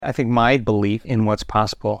I think my belief in what's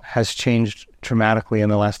possible has changed dramatically in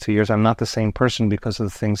the last 2 years. I'm not the same person because of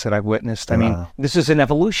the things that I've witnessed. I mean, this is an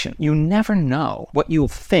evolution. You never know what you'll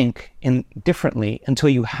think differently until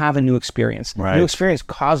you have a new experience. Right. New experience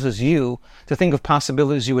causes you to think of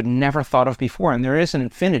possibilities you would never thought of before. And there is an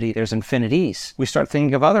infinity, there's infinities. We start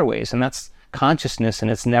thinking of other ways, and that's consciousness and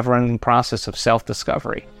its never-ending process of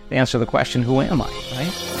self-discovery. To answer the question, who am I,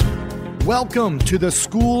 right? Welcome to the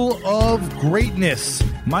School of Greatness.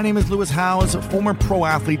 My name is Lewis Howes, former pro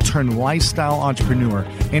athlete turned lifestyle entrepreneur,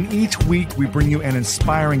 and each week we bring you an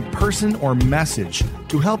inspiring person or message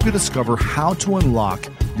to help you discover how to unlock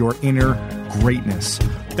your inner greatness.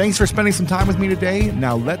 Thanks for spending some time with me today.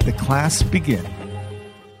 Now let the class begin.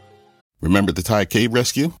 Remember the Thai cave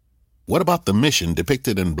rescue? What about the mission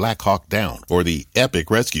depicted in Black Hawk Down or the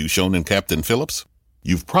epic rescue shown in Captain Phillips?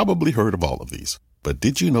 You've probably heard of all of these. But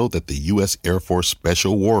did you know that the U.S. Air Force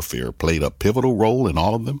Special Warfare played a pivotal role in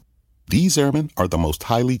all of them? These airmen are the most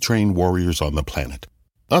highly trained warriors on the planet.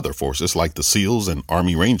 Other forces like the SEALs and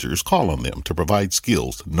Army Rangers call on them to provide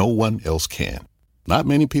skills no one else can. Not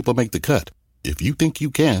many people make the cut. If you think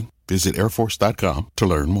you can, visit airforce.com to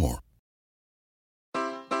learn more.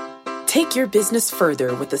 Take your business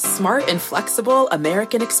further with the smart and flexible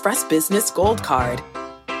American Express Business Gold Card.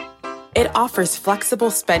 It offers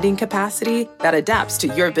flexible spending capacity that adapts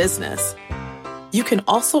to your business. You can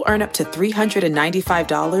also earn up to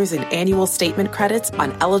 $395 in annual statement credits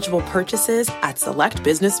on eligible purchases at select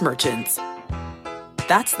business merchants.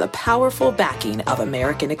 That's the powerful backing of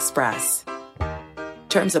American Express.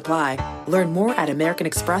 Terms apply. Learn more at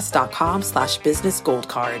americanexpress.com/business gold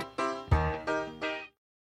card.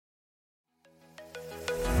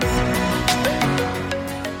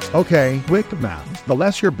 Okay, quick math. The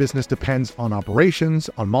less your business depends on operations,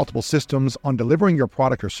 on multiple systems, on delivering your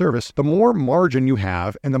product or service, the more margin you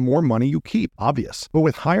have and the more money you keep. Obvious. But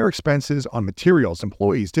with higher expenses on materials,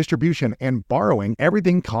 employees, distribution, and borrowing,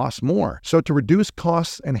 everything costs more. So to reduce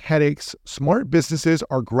costs and headaches, smart businesses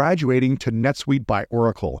are graduating to NetSuite by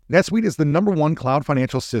Oracle. NetSuite is the #1 cloud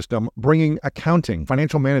financial system, bringing accounting,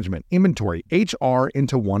 financial management, inventory, HR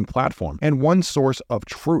into one platform and one source of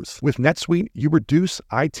truth. With NetSuite, you reduce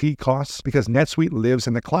IT costs because NetSuite lives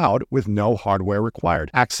in the cloud with no hardware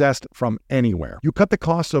required, accessed from anywhere. You cut the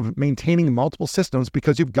cost of maintaining multiple systems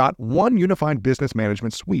because you've got one unified business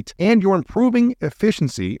management suite, and you're improving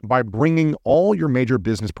efficiency by bringing all your major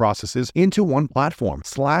business processes into one platform,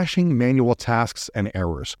 slashing manual tasks and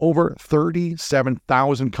errors. Over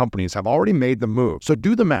 37,000 companies have already made the move. So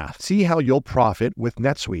do the math. See how you'll profit with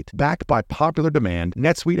NetSuite. Backed by popular demand,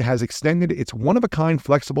 NetSuite has extended its one-of-a-kind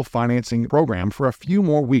flexible financing program for a few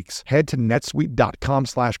more weeks. Head to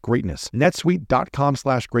netsuite.com/greatness.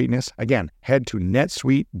 netsuite.com/greatness. Again, head to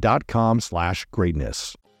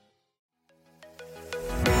netsuite.com/greatness.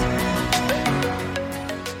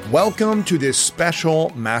 Welcome to this special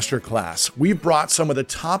masterclass. We've brought some of the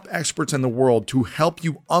top experts in the world to help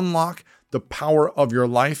you unlock the power of your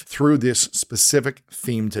life through this specific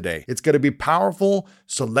theme today. It's going to be powerful,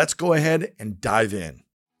 so let's go ahead and dive in.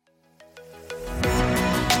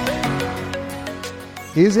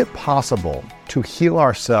 Is it possible to heal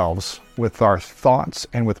ourselves with our thoughts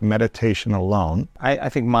and with meditation alone? I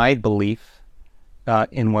think my belief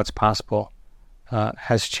in what's possible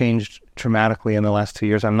has changed dramatically in the last 2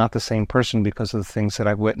 years. I'm not the same person because of the things that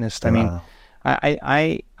I've witnessed. I mean,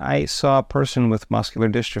 I saw a person with muscular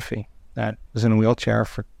dystrophy that was in a wheelchair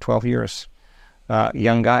for 12 years,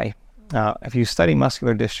 young guy. If you study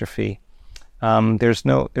muscular dystrophy, there's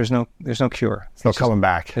no cure. There's no coming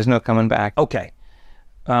back. There's no coming back. Okay.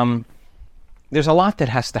 There's a lot that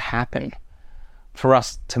has to happen for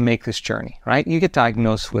us to make this journey, right? You get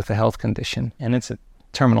diagnosed with a health condition, and it's a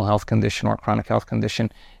terminal health condition or a chronic health condition,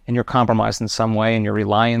 and you're compromised in some way, and you're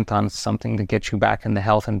reliant on something to get you back into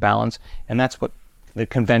health and balance, and that's what the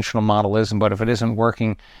conventional model is. But if it isn't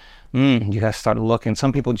working, you have to start looking.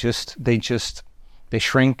 Some people they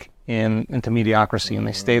shrink into mediocrity, and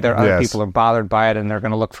they stay there. Other people are bothered by it, and they're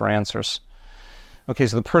going to look for answers. Okay,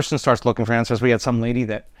 so the person starts looking for answers. We had some lady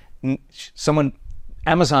that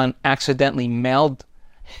Amazon accidentally mailed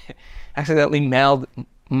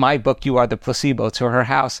my book, You Are the Placebo, to her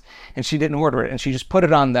house, and she didn't order it, and she just put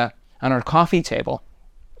it on her coffee table.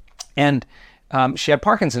 And she had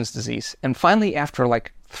Parkinson's disease. And finally, after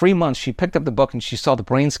like 3 months, she picked up the book and she saw the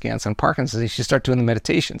brain scans on Parkinson's disease. She started doing the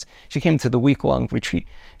meditations. She came to the week-long retreat.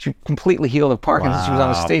 She completely healed of Parkinson's. Wow. She was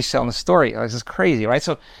on the stage telling the story. This is crazy, right?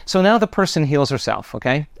 So now the person heals herself,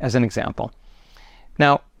 okay, as an example.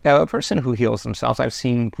 Now, a person who heals themselves, I've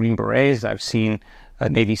seen Green Berets, I've seen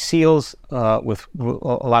Navy SEALs with a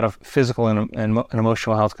lot of physical and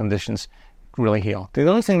emotional health conditions really heal. The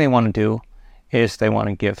only thing they want to do is they want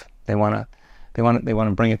to give. They want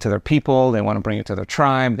to bring it to their people. They want to bring it to their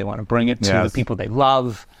tribe. They want to bring it to the people they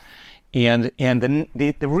love. And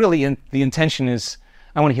the intention is,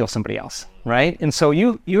 I want to heal somebody else, right? And so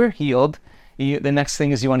you're healed. The next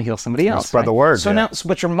thing is you want to heal somebody else. Spread the word. So now,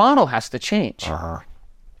 but your model has to change.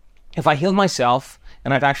 If I heal myself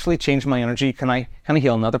and I've actually changed my energy, can I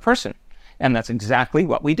heal another person? And that's exactly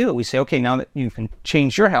what we do. We say, okay, now that you can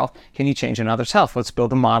change your health, can you change another's health? Let's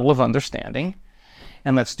build a model of understanding,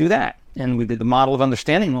 and let's do that. And we did the model of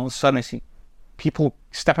understanding, and all of a sudden I see people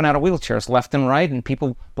stepping out of wheelchairs left and right, and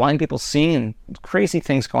blind people seeing, and crazy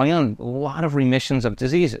things going on, a lot of remissions of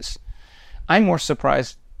diseases. I'm more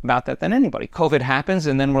surprised about that than anybody. COVID happens,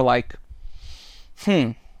 and then we're like,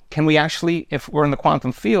 can we actually, if we're in the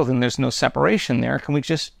quantum field and there's no separation there, can we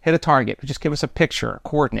just hit a target? Just give us a picture, a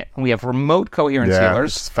coordinate. And we have remote coherence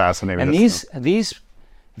healers. It's fascinating. And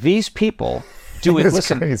these people do it.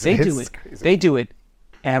 Listen, crazy. They do it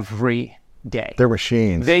every day. They're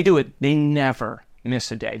machines. They do it. They never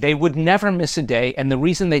miss a day. They would never miss a day. And the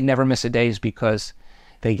reason they never miss a day is because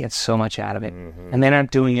they get so much out of it. And they're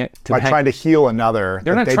not doing it by trying to heal another.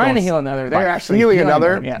 They're not trying to heal another. They're actually healing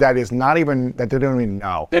another that is not even, that they don't even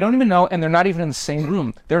know. They don't even know, and they're not even in the same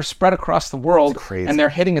room. They're spread across the world, and they're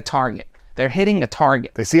hitting a target. They're hitting a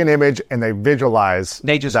target. They see an image and they visualize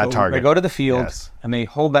that target. They go to the field and they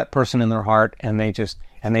hold that person in their heart, and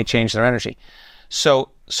they change their energy.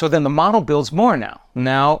 So then the model builds more now.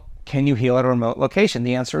 Now, can you heal at a remote location?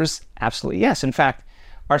 The answer is absolutely yes. In fact,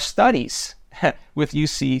 our studies with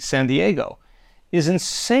UC San Diego is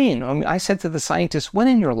insane. I mean, I said to the scientists, when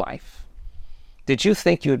in your life did you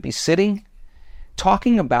think you would be sitting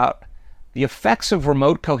talking about the effects of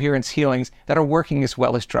remote coherence healings that are working as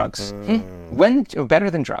well as drugs? When,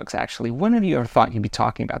 better than drugs, actually. When have you ever thought you'd be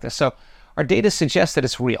talking about this? So our data suggests that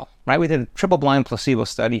it's real, right? We did a triple-blind placebo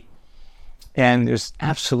study, and there's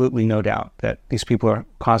absolutely no doubt that these people are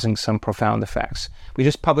causing some profound effects. We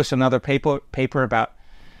just published another paper about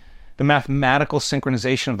the mathematical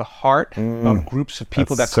synchronization of the heart of groups of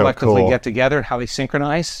people that collectively get together, how they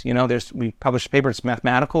synchronize. We published a paper, it's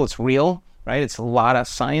mathematical, it's real, right? It's a lot of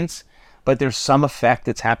science, but there's some effect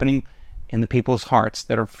that's happening in the people's hearts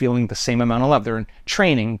that are feeling the same amount of love. They're in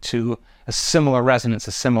training to a similar resonance,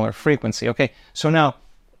 a similar frequency. Okay, so now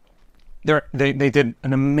they did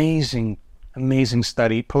an amazing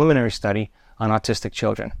study, preliminary study on autistic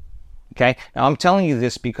children. Okay, now I'm telling you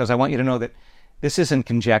this because I want you to know that this isn't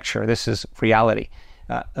conjecture, this is reality.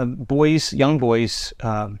 Young boys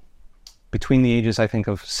between the ages, I think,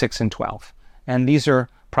 of 6 and 12. And these are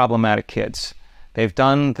problematic kids. They've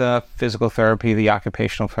done the physical therapy, the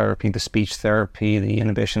occupational therapy, the speech therapy, the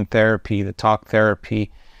inhibition therapy, the talk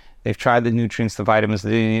therapy. They've tried the nutrients, the vitamins,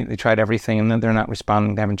 they tried everything, and then they're not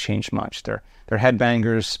responding. They haven't changed much. They're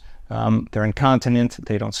headbangers, they're incontinent,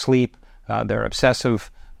 they don't sleep, they're obsessive,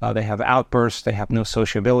 they have outbursts, they have no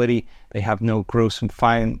sociability, they have no gross and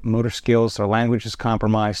fine motor skills, their language is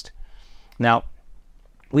compromised. Now,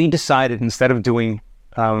 we decided, instead of doing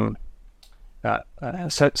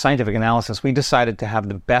scientific analysis, we decided to have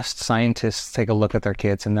the best scientists take a look at their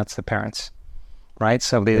kids, and that's the parents, right?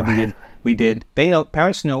 So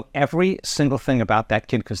parents know every single thing about that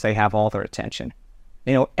kid because they have all their attention.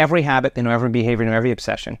 They know every habit, they know every behavior, they know every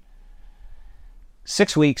obsession.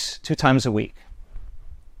 6 weeks, 2 times a week.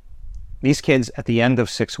 These kids, at the end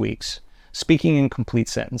of 6 weeks, speaking in complete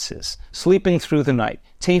sentences, sleeping through the night,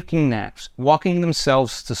 taking naps, walking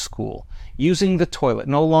themselves to school, using the toilet,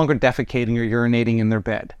 no longer defecating or urinating in their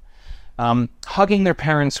bed, hugging their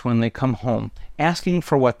parents when they come home, asking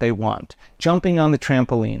for what they want, jumping on the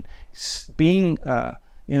trampoline, being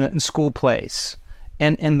in school plays,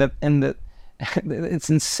 and it's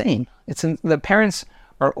insane. The parents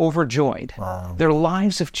are overjoyed. Wow. Their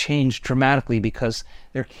lives have changed dramatically because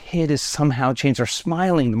their kid is somehow changed. They're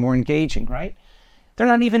smiling, they're more engaging, right? They're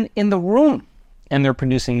not even in the room, and they're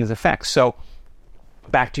producing these effects. So,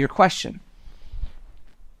 back to your question.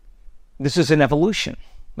 This is an evolution.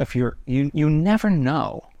 If you never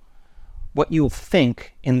know what you'll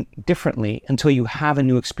think differently until you have a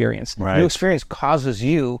new experience. Right. A new experience causes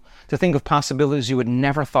you to think of possibilities you would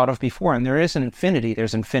never thought of before. And there is an infinity,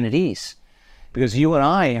 there's infinities. Because you and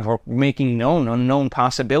I are making known unknown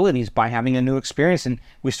possibilities by having a new experience, and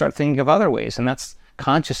we start thinking of other ways, and that's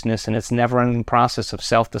consciousness, and it's never-ending process of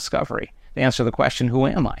self-discovery. To answer the question, who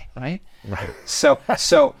am I, right? Right. So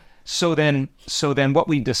then what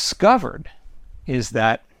we discovered is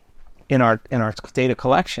that in our data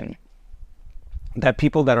collection, that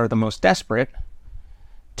people that are the most desperate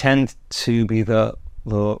tend to be the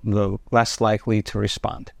less likely to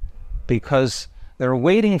respond, because they're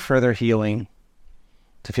waiting for their healing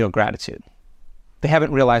to feel gratitude. They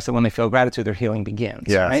haven't realized that when they feel gratitude, their healing begins.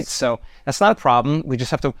 Yes. Right? So that's not a problem. We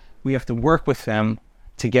just have to work with them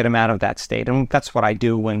to get them out of that state. And that's what I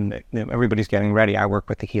do when everybody's getting ready. I work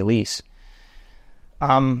with the healees.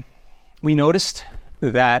 We noticed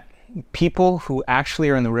that people who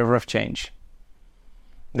actually are in the river of change,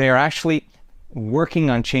 they are actually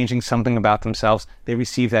working on changing something about themselves, they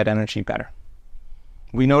receive that energy better.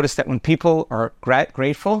 We noticed that when people are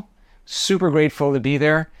grateful, super grateful to be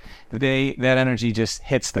there, that energy just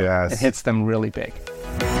hits them. Yes. It hits them really big.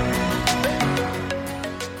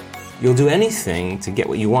 You'll do anything to get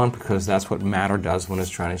what you want because that's what matter does when it's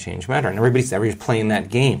trying to change matter. And everybody's playing that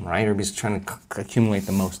game, right? Everybody's trying to accumulate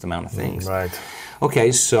the most amount of things. Right.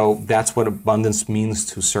 Okay, so that's what abundance means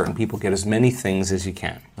to certain people. Get as many things as you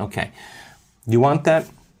can. Okay. You want that?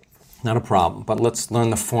 Not a problem. But let's learn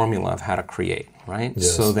the formula of how to create, right?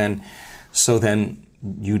 Yes. So then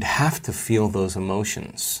you'd have to feel those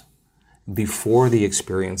emotions before the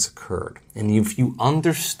experience occurred. And if you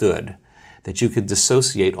understood that you could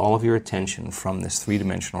dissociate all of your attention from this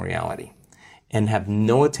three-dimensional reality and have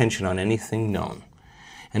no attention on anything known,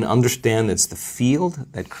 and understand it's the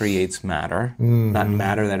field that creates matter, not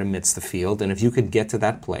matter that emits the field. And if you could get to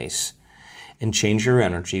that place and change your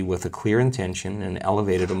energy with a clear intention and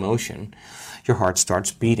elevated emotion, your heart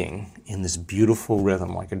starts beating in this beautiful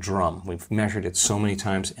rhythm like a drum. We've measured it so many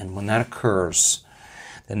times. And when that occurs,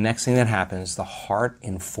 the next thing that happens, the heart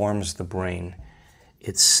informs the brain,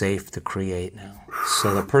 it's safe to create now.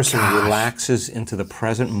 So the person relaxes into the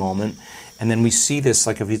present moment. And then we see this,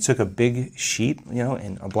 like if you took a big sheet,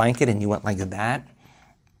 and a blanket and you went like that,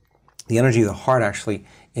 the energy of the heart actually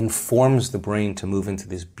informs the brain to move into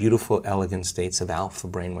these beautiful, elegant states of alpha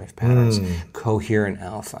brainwave patterns, coherent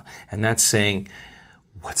alpha. And that's saying,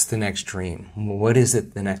 what's the next dream? What's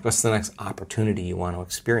the next opportunity you want to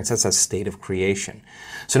experience? That's a state of creation.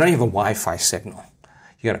 So now you have a Wi-Fi signal.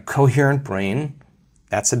 You got a coherent brain,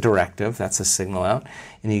 that's a directive, that's a signal out,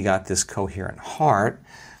 and you got this coherent heart.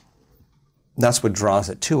 That's what draws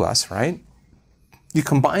it to us, right? You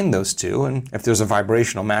combine those two, and if there's a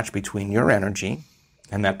vibrational match between your energy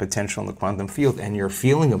and that potential in the quantum field, and you're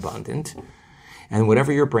feeling abundant, and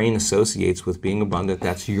whatever your brain associates with being abundant,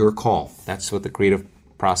 that's your call. That's what the creative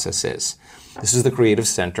process is. This is the creative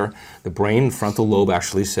center. The brain, frontal lobe,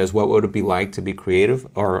 actually says, what would it be like to be creative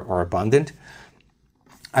or abundant?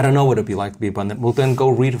 I don't know what it'd be like to be abundant. Well, then go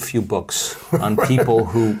read a few books on people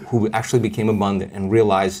who actually became abundant and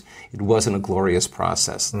realized it wasn't a glorious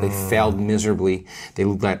process. They failed miserably. They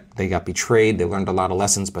got betrayed. They learned a lot of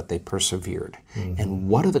lessons, but they persevered. And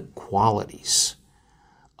what are the qualities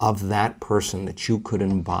of that person that you could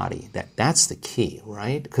embody? That's the key,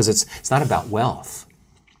 right? Because it's not about wealth.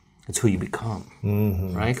 It's who you become,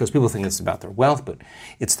 right? Because people think it's about their wealth, but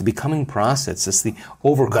it's the becoming process. It's the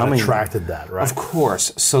overcoming. That attracted that, right? Of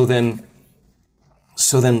course. So then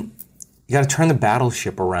you got to turn the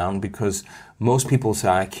battleship around, because most people say,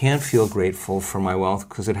 I can't feel grateful for my wealth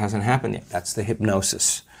because it hasn't happened yet. That's the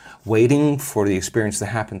hypnosis. Waiting for the experience to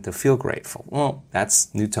happen to feel grateful. Well,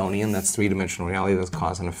 that's Newtonian, that's three-dimensional reality, that's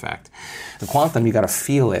cause and effect. The quantum, you got to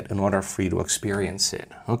feel it in order for you to experience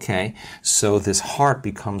it. Okay, so this heart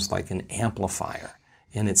becomes like an amplifier,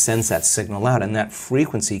 and it sends that signal out, and that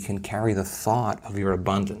frequency can carry the thought of your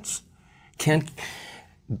abundance.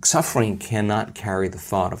 Suffering cannot carry the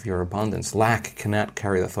thought of your abundance. Lack cannot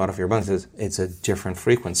carry the thought of your abundance. It's a different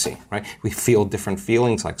frequency, right? We feel different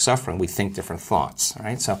feelings like suffering. We think different thoughts,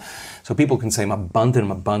 right? So people can say, I'm abundant,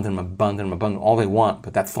 I'm abundant, I'm abundant, I'm abundant, all they want,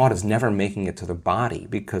 but that thought is never making it to the body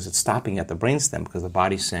because it's stopping at the brainstem, because the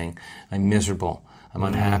body's saying, I'm miserable, I'm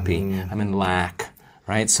unhappy, I'm in lack,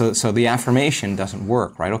 right? So the affirmation doesn't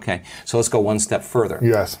work, right? Okay, so let's go one step further.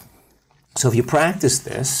 Yes. So if you practice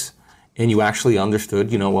this, and you actually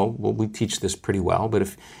understood, we teach this pretty well, but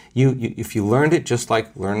if you learned it just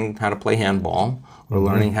like learning how to play handball, or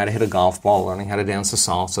learning how to hit a golf ball, learning how to dance a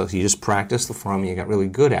salsa, if you just practiced the formula, you got really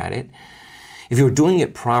good at it. If you were doing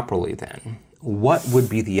it properly then, what would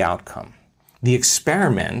be the outcome? The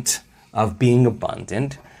experiment of being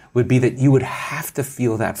abundant would be that you would have to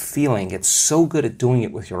feel that feeling. Get so good at doing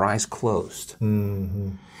it with your eyes closed.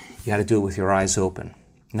 You got to do it with your eyes open.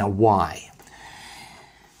 Now, why?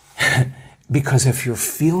 Because if you're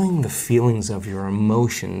feeling the feelings of your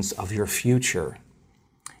emotions, of your future,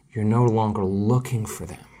 you're no longer looking for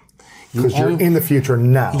them. Because you're in the future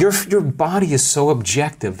now. Your body is so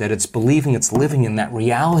objective that it's believing it's living in that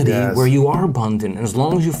reality where you are abundant. And as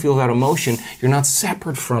long as you feel that emotion, you're not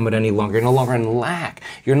separate from it any longer. You're no longer in lack.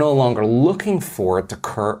 You're no longer looking for it to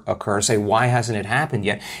occur. Say, why hasn't it happened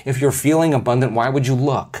yet? If you're feeling abundant, why would you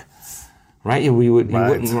look? right? You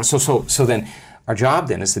wouldn't. So then our job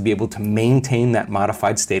then is to be able to maintain that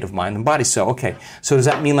modified state of mind and body. So does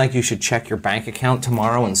that mean like you should check your bank account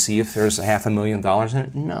tomorrow and see if there's $500,000 in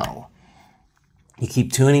it? No. You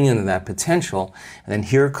keep tuning into that potential, and then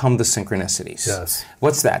here come the synchronicities. Yes.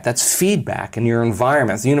 What's that? That's feedback in your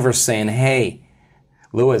environment. It's the universe saying, hey,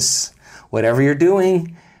 Lewis, whatever you're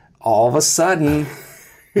doing, all of a sudden,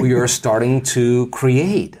 we are starting to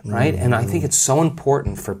create, right? And I think it's so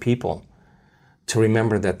important for people to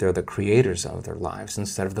remember that they're the creators of their lives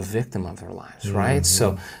instead of the victim of their lives, right?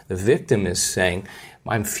 So the victim is saying,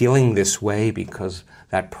 I'm feeling this way because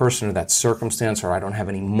that person or that circumstance or I don't have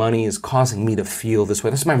any money is causing me to feel this way.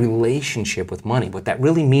 This is my relationship with money. What that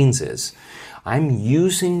really means is I'm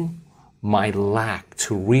using my lack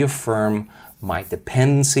to reaffirm my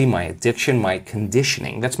dependency, my addiction, my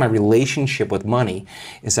conditioning. That's my relationship with money,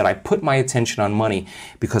 is that I put my attention on money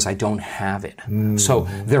because I don't have it. So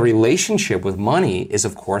their relationship with money is,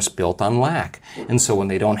 of course, built on lack. And so when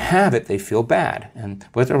they don't have it, they feel bad. And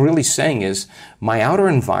what they're really saying is, my outer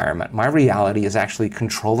environment, my reality is actually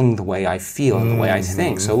controlling the way I feel and the way I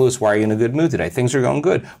think. So, Lewis, why are you in a good mood today? Things are going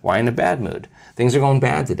good. Why are you in a bad mood? Things are going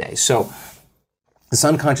bad today. So this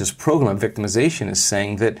unconscious program of victimization is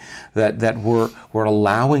saying that we're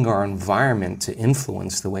allowing our environment to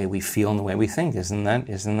influence the way we feel and the way we think. Isn't that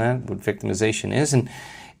what victimization is?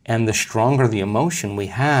 And the stronger the emotion we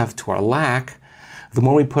have to our lack, the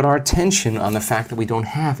more we put our attention on the fact that we don't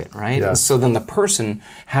have it, right? Yes. And so then the person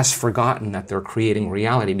has forgotten that they're creating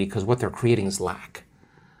reality because what they're creating is lack.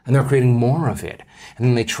 And they're creating more of it. And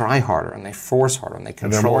then they try harder, and they force harder, and they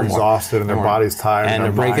control more. And they're more exhausted, and their body's tired. And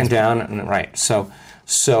they're breaking down, and right. So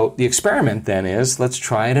the experiment then is, let's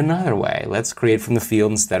try it another way. Let's create from the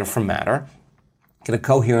field instead of from matter. Get a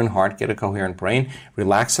coherent heart, get a coherent brain,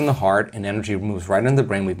 relax in the heart, and energy moves right into the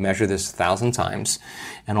brain. We've measured this 1,000 times.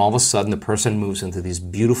 And all of a sudden, the person moves into these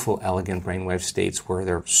beautiful, elegant brainwave states where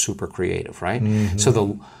they're super creative, right? So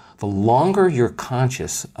the longer you're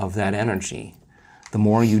conscious of that energy, the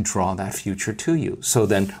more you draw that future to you. So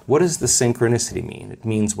then, what does the synchronicity mean? It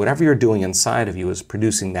means whatever you're doing inside of you is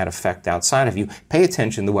producing that effect outside of you. Pay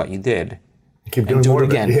attention to what you did. Keep and doing do more it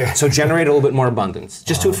again. Yeah. So generate a little bit more abundance.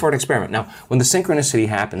 Just do it for an experiment. Now, when the synchronicity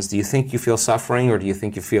happens, do you think you feel suffering or do you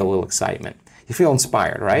think you feel a little excitement? You feel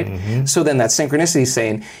inspired, right? So then that synchronicity is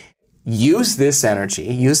saying, use this energy,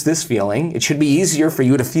 use this feeling. It should be easier for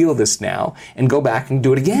you to feel this now and go back and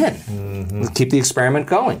do it again. Keep the experiment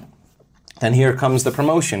going. Then here comes the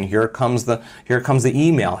promotion. Here comes the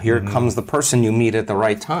email. Here comes the person you meet at the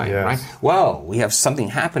right time. Yes. Right? Whoa, we have something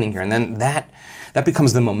happening here, and then that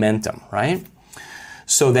becomes the momentum, right?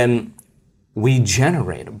 So then we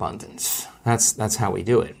generate abundance. That's how we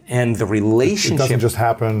do it. And the relationship. It doesn't just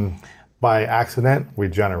happen by accident. We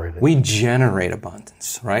generate it. We generate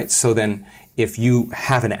abundance, right? So then, if you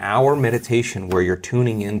have an hour meditation where you're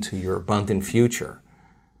tuning into your abundant future,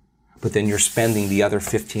 but then you're spending the other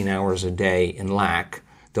 15 hours a day in lack,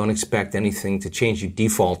 don't expect anything to change. You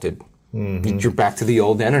defaulted. You're back to the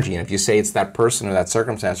old energy. And if you say it's that person or that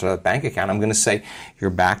circumstance or that bank account, I'm going to say you're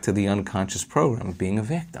back to the unconscious program of being a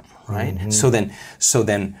victim, right? So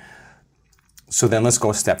then let's go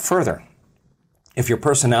a step further. If your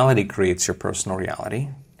personality creates your personal reality,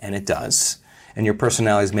 and it does, and your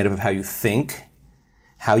personality is made up of how you think,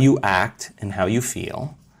 how you act, and how you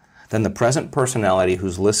feel, then the present personality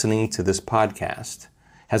who's listening to this podcast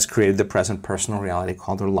has created the present personal reality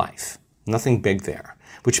called their life. Nothing big there.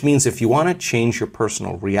 Which means if you want to change your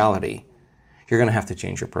personal reality, you're going to have to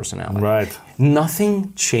change your personality. Right.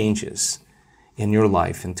 Nothing changes in your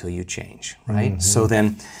life until you change, right? So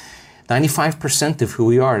then 95% of who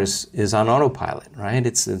we are is on autopilot, right?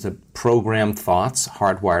 It's a programmed thoughts,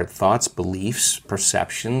 hardwired thoughts, beliefs,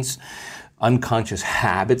 perceptions, unconscious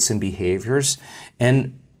habits and behaviors,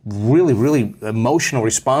 and really, really emotional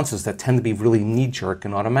responses that tend to be really knee-jerk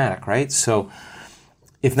and automatic, right? So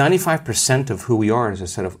if 95% of who we are is a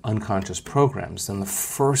set of unconscious programs, then the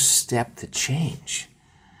first step to change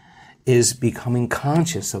is becoming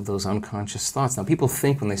conscious of those unconscious thoughts. Now, people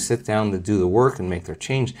think when they sit down to do the work and make their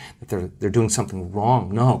change that they're doing something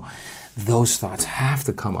wrong. No, those thoughts have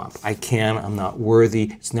to come up. I'm not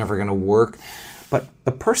worthy, it's never going to work. But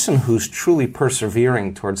the person who's truly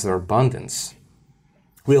persevering towards their abundance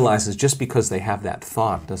realizes just because they have that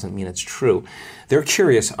thought doesn't mean it's true. They're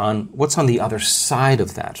curious on what's on the other side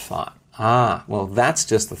of that thought. Well, that's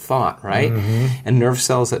just a thought, right? And nerve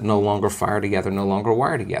cells that no longer fire together no longer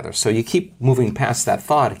wire together. So you keep moving past that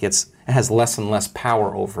thought, it has less and less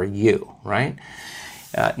power over you, right?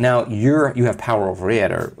 Now you have power over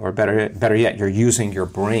it, or better yet, you're using your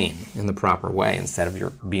brain in the proper way instead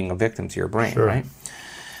of being a victim to your brain, Sure. right?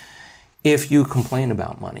 If you complain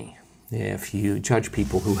about money, if you judge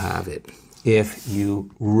people who have it, if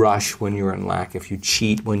you rush when you're in lack, if you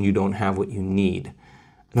cheat when you don't have what you need,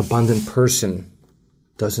 an abundant person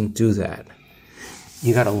doesn't do that.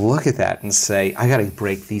 You got to look at that and say, I got to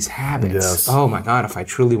break these habits. Yes. Oh my God, if I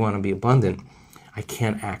truly want to be abundant, I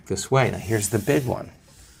can't act this way. Now here's the big one.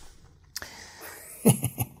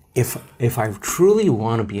 If I truly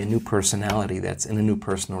want to be a new personality that's in a new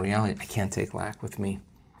personal reality, I can't take lack with me.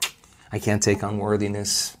 I can't take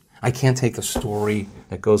unworthiness. I can't take the story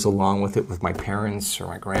that goes along with it with my parents or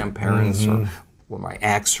my grandparents or my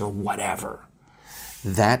ex or whatever.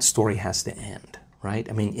 That story has to end, right?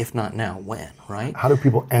 I mean, if not now, when, right? How do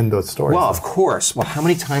people end those stories? Well, of course. Well, how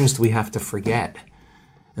many times do we have to forget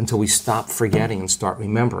until we stop forgetting and start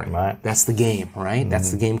remembering? Right. That's the game, right?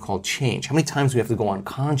 That's the game called change. How many times do we have to go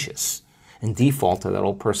unconscious and default to that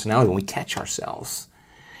old personality when we catch ourselves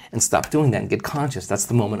and stop doing that and get conscious? That's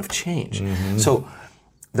the moment of change. So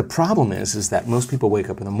the problem is that most people wake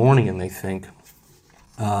up in the morning and they think,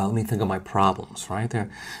 let me think of my problems, right?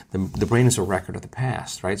 The brain is a record of the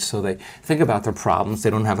past, right? So they think about their problems. They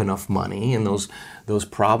don't have enough money, and those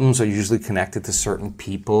problems are usually connected to certain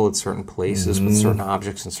people at certain places with certain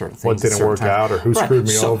objects and certain things. What didn't work out, or who screwed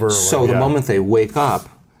me over. So the moment they wake up,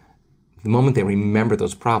 the moment they remember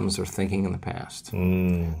those problems, they're thinking in the past.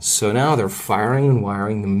 So now they're firing and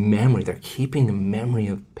wiring the memory. They're keeping the memory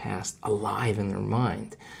of the past alive in their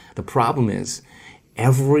mind. The problem is,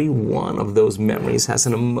 every one of those memories has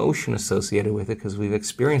an emotion associated with it because we've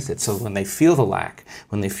experienced it. So when they feel the lack,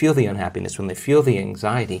 when they feel the unhappiness, when they feel the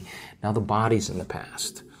anxiety, now the body's in the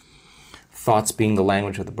past. Thoughts being the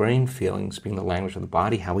language of the brain, feelings being the language of the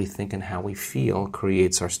body, how we think and how we feel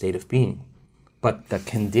creates our state of being. But the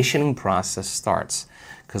conditioning process starts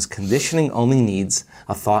because conditioning only needs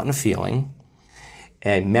a thought and a feeling,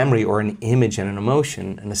 a memory or an image and an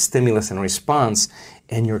emotion, and a stimulus and a response,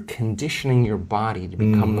 and you're conditioning your body to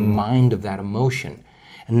become the mind of that emotion.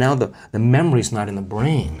 And now the memory's not in the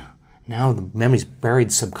brain. Now the memory's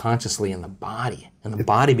buried subconsciously in the body, and the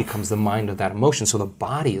body becomes the mind of that emotion. So the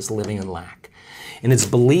body is living in lack, and it's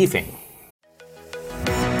believing.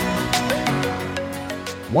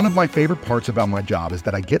 One of my favorite parts about my job is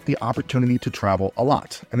that I get the opportunity to travel a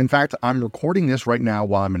lot. And in fact, I'm recording this right now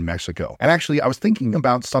while I'm in Mexico. And actually, I was thinking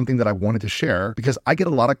about something that I wanted to share because I get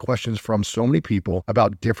a lot of questions from so many people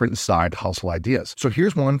about different side hustle ideas. So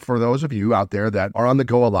here's one for those of you out there that are on the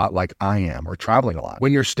go a lot like I am, or traveling a lot.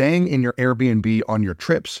 When you're staying in your Airbnb on your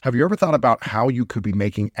trips, have you ever thought about how you could be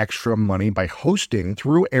making extra money by hosting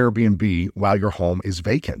through Airbnb while your home is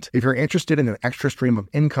vacant? If you're interested in an extra stream of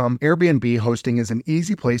income, Airbnb hosting is an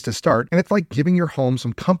easy place to start, and it's like giving your home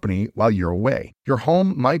some company while you're away. Your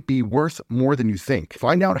home might be worth more than you think.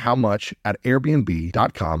 Find out how much at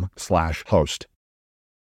airbnb.com/host.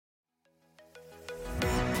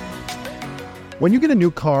 When you get a new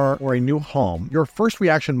car or a new home, your first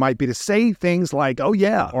reaction might be to say things like, oh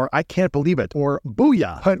yeah, or I can't believe it, or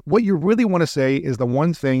booyah. But what you really want to say is the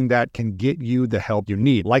one thing that can get you the help you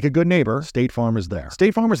need. Like a good neighbor, State Farm is there.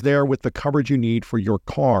 State Farm is there with the coverage you need for your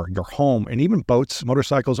car, your home, and even boats,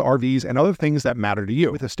 motorcycles, RVs, and other things that matter to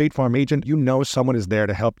you. With a State Farm agent, you know someone is there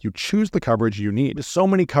to help you choose the coverage you need. With so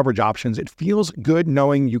many coverage options, it feels good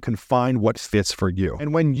knowing you can find what fits for you.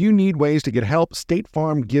 And when you need ways to get help, State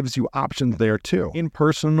Farm gives you options there too. In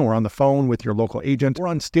person or on the phone with your local agent or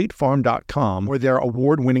on statefarm.com, where their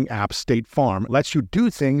award-winning app State Farm lets you do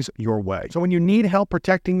things your way. So when you need help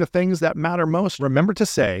protecting the things that matter most, remember to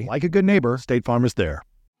say, like a good neighbor, State Farm is there.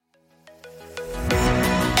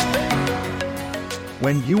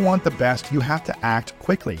 When you want the best, you have to act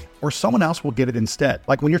quickly, or someone else will get it instead.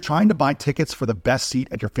 Like when you're trying to buy tickets for the best seat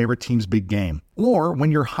at your favorite team's big game. Or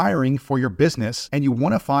when you're hiring for your business and you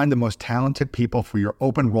want to find the most talented people for your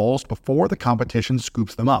open roles before the competition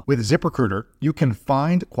scoops them up. With ZipRecruiter, you can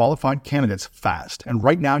find qualified candidates fast. And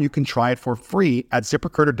right now you can try it for free at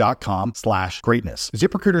ZipRecruiter.com/greatness.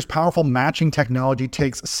 ZipRecruiter's powerful matching technology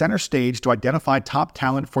takes center stage to identify top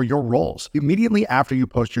talent for your roles. Immediately after you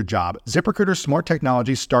post your job, ZipRecruiter's smart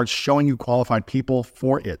technology starts showing you qualified people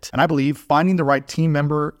for it. And I believe finding the right team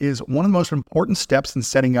member is one of the most important steps in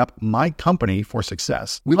setting up my company for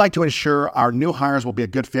success. We like to ensure our new hires will be a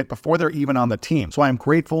good fit before they're even on the team. So I am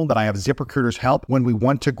grateful that I have ZipRecruiter's help when we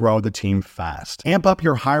want to grow the team fast. Amp up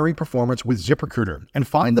your hiring performance with ZipRecruiter and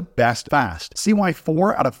find the best fast. See why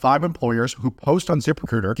 4 out of 5 employers who post on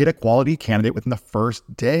ZipRecruiter get a quality candidate within the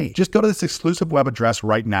first day. Just go to this exclusive web address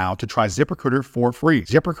right now to try ZipRecruiter for free.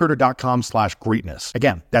 ZipRecruiter.com/greatness.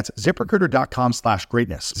 Again, that's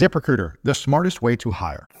ZipRecruiter.com/greatness. ZipRecruiter, the smartest way to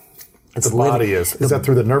hire. It's the body is that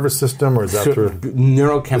through the nervous system, or is that through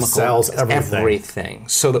neurochemical, the cells, everything?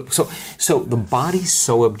 So the body's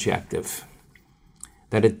so objective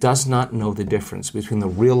that it does not know the difference between the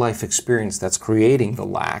real life experience that's creating the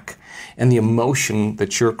lack and the emotion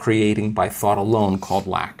that you're creating by thought alone called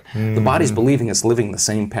lack. Mm-hmm. The body's believing it's living the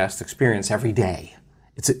same past experience every day.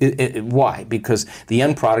 Why? Because the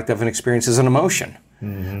end product of an experience is an emotion.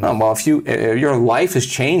 Mm-hmm. Well, if your life is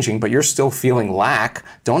changing, but you're still feeling lack,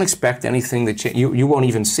 don't expect anything that you won't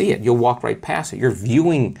even see it. You'll walk right past it. You're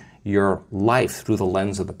viewing your life through the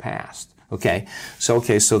lens of the past. Okay, so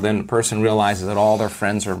then the person realizes that all their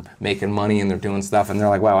friends are making money and they're doing stuff, and they're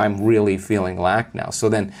like, wow, I'm really feeling lack now. So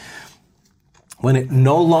then, when it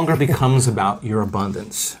no longer becomes about your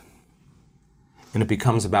abundance, and it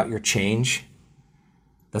becomes about your change,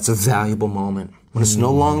 that's a valuable moment. When it's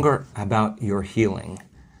no longer about your healing,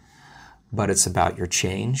 but it's about your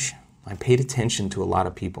change. I paid attention to a lot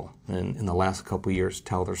of people in the last couple of years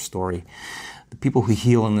tell their story. The people who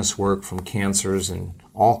heal in this work from cancers and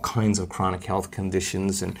all kinds of chronic health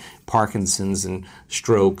conditions and Parkinson's and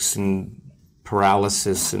strokes and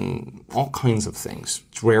paralysis and all kinds of things,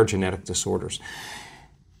 rare genetic disorders.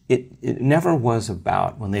 It never was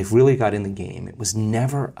about, when they've really got in the game, it was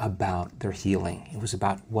never about their healing. It was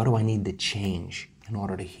about, what do I need to change in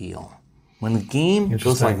order to heal? When the game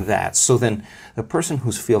goes like that, so then the person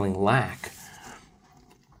who's feeling lack,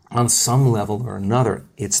 on some level or another,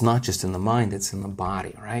 it's not just in the mind, it's in the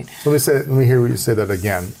body, right? So let me hear you say that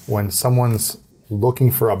again. When someone's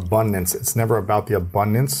looking for abundance, it's never about the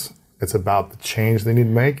abundance, it's about the change they need to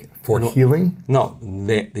make for healing? No,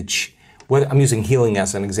 I'm using healing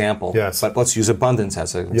as an example, yes. But let's use abundance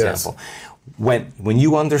as an example. When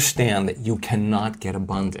you understand that you cannot get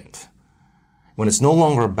abundant, when it's no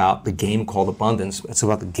longer about the game called abundance, it's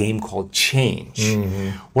about the game called change.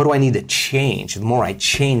 Mm-hmm. What do I need to change? The more I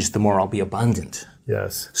change, the more I'll be abundant.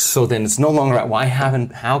 Yes. So then it's no longer about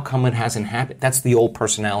how come it hasn't happened? That's the old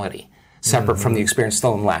personality, separate from the experience,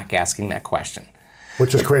 still in lack, asking that question.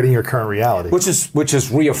 Which is creating your current reality. Which is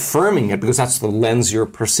reaffirming it, because that's the lens you're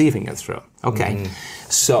perceiving it through. Okay,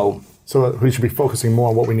 So we should be focusing more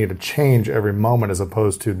on what we need to change every moment as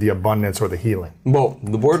opposed to the abundance or the healing. Well,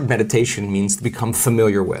 the word meditation means to become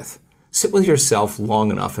familiar with. Sit with yourself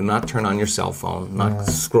long enough and not turn on your cell phone, not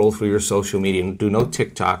scroll through your social media, do no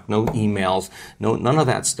TikTok, no emails, none of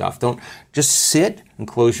that stuff. Don't just sit and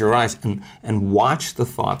close your eyes and watch the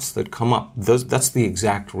thoughts that come up. That's the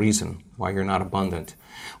exact reason why you're not abundant.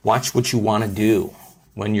 Watch what you want to do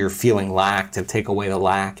when you're feeling lack, to take away the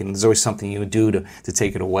lack, and there's always something you would do to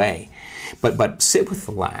take it away. But sit with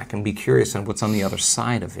the lack and be curious on what's on the other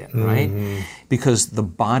side of it, right? Mm-hmm. Because the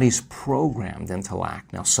body's programmed into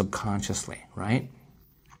lack now subconsciously, right?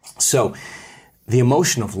 So the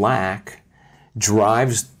emotion of lack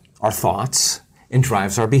drives our thoughts and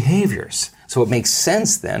drives our behaviors. So it makes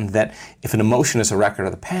sense then that if an emotion is a record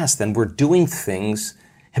of the past, then we're doing things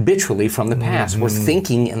habitually from the past. Mm-hmm. We're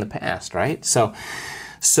thinking in the past, right? So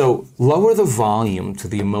lower the volume to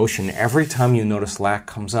the emotion every time you notice lack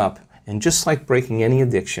comes up. And just like breaking any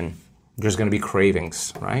addiction, there's going to be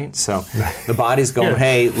cravings, right? So the body's going,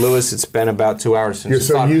 hey, Lewis, it's been about 2 hours since you're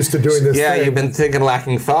so used to doing this thing. You've been thinking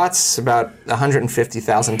lacking thoughts about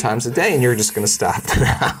 150,000 times a day, and you're just going to stop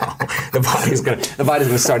now. The body's going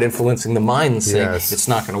to start influencing the mind and saying, it's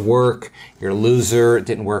not going to work, you're a loser, it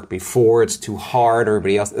didn't work before, it's too hard,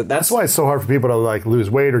 everybody else. That's why it's so hard for people to lose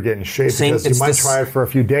weight or get in shape, because you might try it for a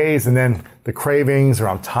few days, and then the cravings, or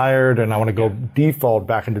I'm tired and I want to go default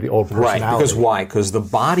back into the old personality. Right, because why? Because the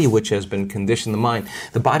body, which has been conditioned,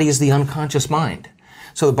 the body is the unconscious mind.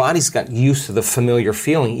 So the body's got used to the familiar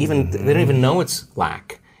feeling. Even they don't even know it's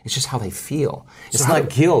lack. It's just how they feel. It's not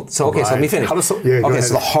guilt. So so let me finish. So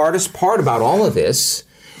the hardest part about all of this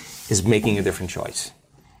is making a different choice.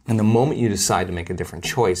 And the moment you decide to make a different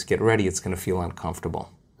choice, get ready, it's going to feel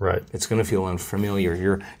uncomfortable. Right. It's going to feel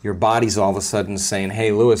unfamiliar. Your body's all of a sudden saying,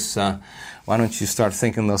 hey, Lewis, why don't you start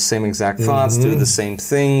thinking those same exact thoughts, do the same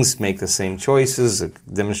things, make the same choices,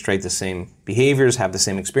 demonstrate the same behaviors, have the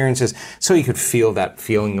same experiences, so you could feel that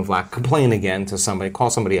feeling of lack. Complain again to somebody, call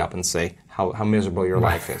somebody up and say how miserable your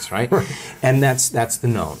life is, right? And that's the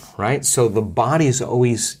known, right? So the body is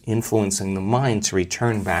always influencing the mind to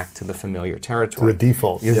return back to the familiar territory. To the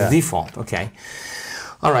default. The default, okay.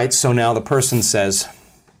 All right, so now the person says,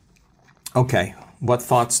 okay, what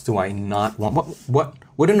thoughts do I not want? What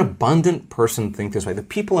would an abundant person think this way? The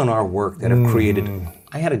people in our work that have created...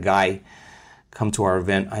 I had a guy come to our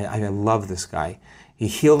event. I love this guy. He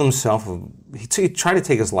healed himself. He tried to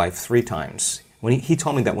take his life 3 times. When he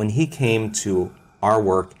told me that when he came to our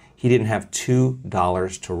work, he didn't have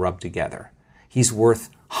 $2 to rub together. He's worth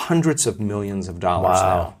hundreds of millions of dollars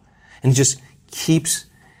now. And just keeps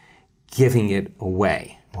giving it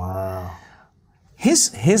away. Wow.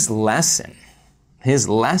 His lesson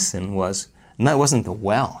was, no, it wasn't the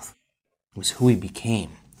wealth, it was who he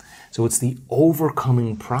became. So it's the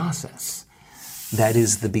overcoming process that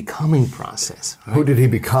is the becoming process. Right? Who did he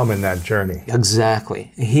become in that journey?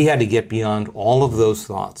 Exactly. He had to get beyond all of those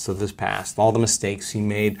thoughts of his past, all the mistakes he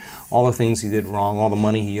made, all the things he did wrong, all the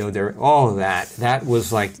money he owed there, all of that. That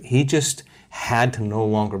was like, he just had to no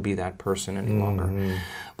longer be that person any longer.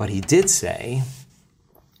 But he did say,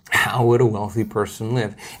 how would a wealthy person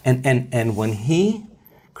live? And when he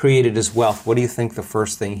created his wealth, what do you think the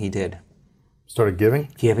first thing he did? Started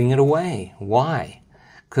giving? Giving it away. Why?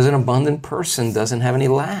 Because an abundant person doesn't have any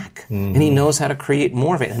lack. And he knows how to create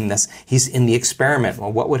more of it. And he's in the experiment.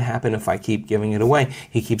 Well, what would happen if I keep giving it away?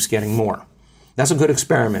 He keeps getting more. That's a good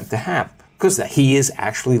experiment to have, because he is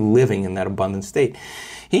actually living in that abundant state.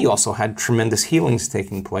 He also had tremendous healings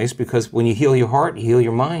taking place, because when you heal your heart, you heal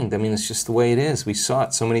your mind. I mean, it's just the way it is. We saw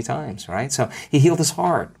it so many times, right? So he healed his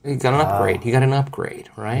heart. He got an upgrade. He got an upgrade,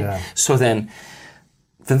 right? Yeah. So then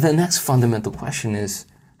the next fundamental question is,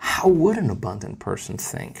 how would an abundant person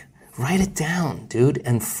think? Write it down, dude,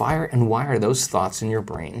 and fire and wire those thoughts in your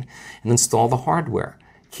brain and install the hardware.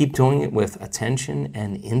 Keep doing it with attention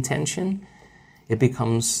and intention. It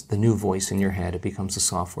becomes the new voice in your head. It becomes a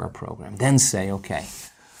software program. Then say, okay,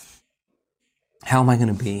 how am I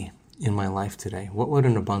going to be in my life today? What would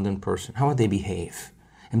an abundant person, how would they behave?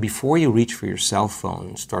 And before you reach for your cell phone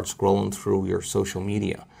and start scrolling through your social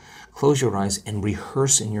media, close your eyes and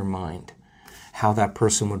rehearse in your mind how that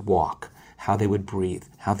person would walk, how they would breathe,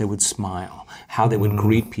 how they would smile, how they would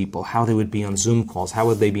greet people, how they would be on Zoom calls, how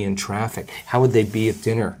would they be in traffic, how would they be at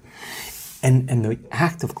dinner. And the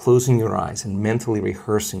act of closing your eyes and mentally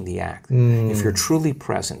rehearsing the act, if you're truly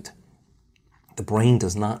present, the brain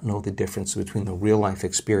does not know the difference between the real life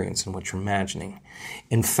experience and what you're imagining.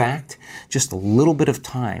 In fact, just a little bit of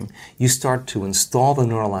time, you start to install the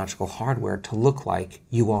neurological hardware to look like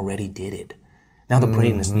you already did it. Now the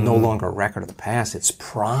brain is no longer a record of the past. It's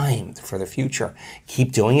primed for the future.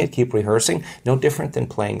 Keep doing it. Keep rehearsing. No different than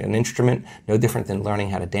playing an instrument. No different than learning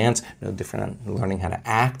how to dance. No different than learning how to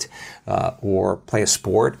act or play a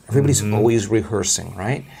sport. Everybody's always rehearsing,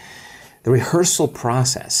 right? The rehearsal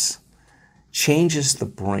process changes the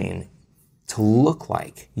brain to look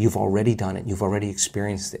like you've already done it. You've already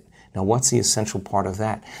experienced it. Now, what's the essential part of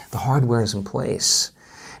that? The hardware is in place.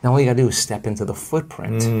 Now all you got to do is step into the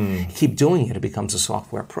footprint. Keep doing it. It becomes a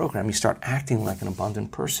software program. You start acting like an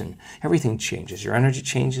abundant person. Everything changes. Your energy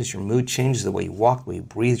changes. Your mood changes. The way you walk, the way you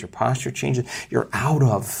breathe, your posture changes. You're out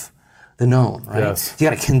of the known, right? Yes. You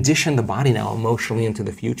got to condition the body now emotionally into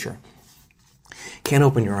the future. Can't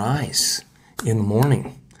open your eyes in the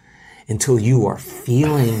morning until you are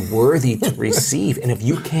feeling worthy to receive. And if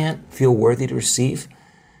you can't feel worthy to receive,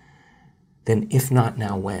 then if not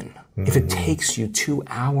now, when? If it takes you 2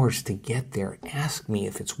 hours to get there, ask me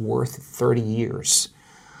if it's worth 30 years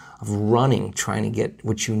of running, trying to get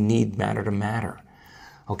what you need matter to matter.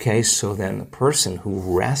 Okay, so then the person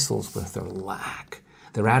who wrestles with their lack,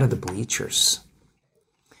 they're out of the bleachers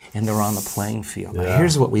and they're on the playing field. Now,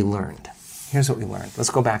 here's what we learned. Let's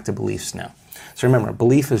go back to beliefs now. So remember,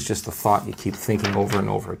 belief is just a thought you keep thinking over and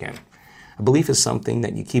over again. A belief is something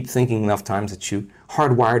that you keep thinking enough times that you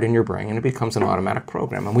hardwired in your brain and it becomes an automatic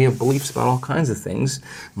program. And we have beliefs about all kinds of things,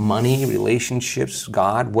 money, relationships,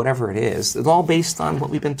 God, whatever it is. It's all based on what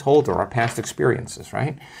we've been told or our past experiences,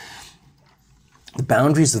 right? The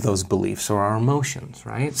boundaries of those beliefs are our emotions,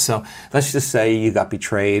 right? So let's just say you got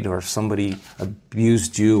betrayed or somebody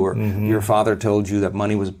abused you or your father told you that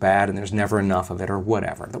money was bad and there's never enough of it or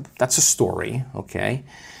whatever. That's a story, okay?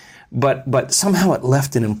 But somehow it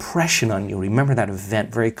left an impression on you. Remember that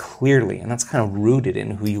event very clearly, and that's kind of rooted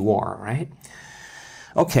in who you are, right?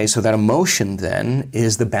 Okay, so that emotion then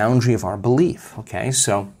is the boundary of our belief, okay?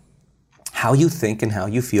 So how you think and how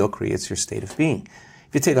you feel creates your state of being.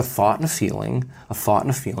 If you take a thought and a feeling, a thought and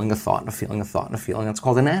a feeling, a thought and a feeling, a thought and a feeling, that's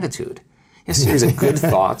called an attitude. A series of good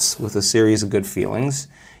thoughts with a series of good feelings,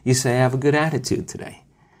 you say, I have a good attitude today.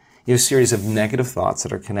 You have a series of negative thoughts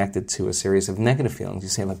that are connected to a series of negative feelings. You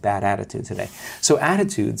say, I have a bad attitude today. So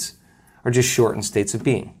attitudes are just shortened states of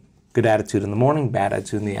being. Good attitude in the morning, bad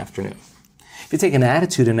attitude in the afternoon. If you take an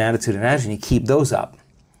attitude, and you keep those up,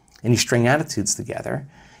 and you string attitudes together,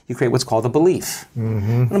 you create what's called a belief.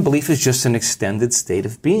 And a belief is just an extended state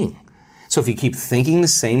of being. So if you keep thinking the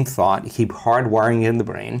same thought, you keep hardwiring it in the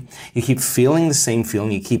brain, you keep feeling the same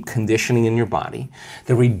feeling, you keep conditioning in your body,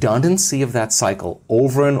 the redundancy of that cycle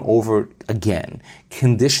over and over again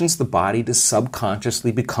conditions the body to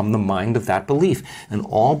subconsciously become the mind of that belief. And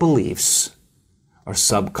all beliefs are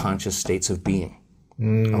subconscious states of being.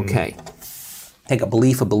 Okay. Take a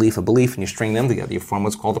belief, and you string them together. You form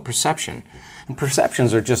what's called a perception. And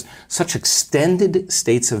perceptions are just such extended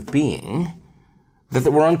states of being that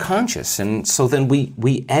we're unconscious. And so then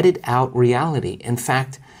we edit out reality. In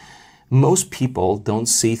fact, most people don't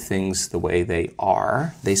see things the way they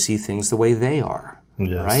are. They see things the way they are.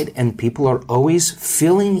 Yes. Right? And people are always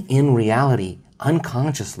filling in reality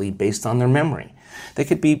unconsciously based on their memory. They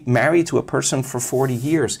could be married to a person for 40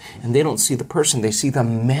 years and they don't see the person, they see the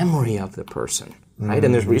memory of the person, right?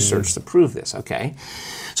 And there's research to prove this, okay?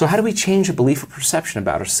 So how do we change a belief or perception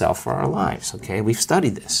about ourselves or our lives, okay? We've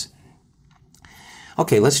studied this.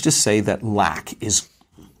 Okay, let's just say that lack is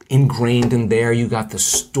ingrained in there. You got the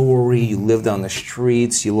story, you lived on the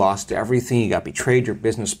streets, you lost everything, you got betrayed, your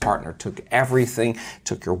business partner took everything,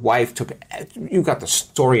 took your wife, you got the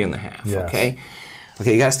story in the half, yes. Okay?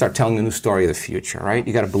 Okay, you got to start telling a new story of the future, right?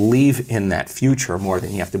 You got to believe in that future more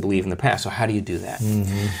than you have to believe in the past. So how do you do that?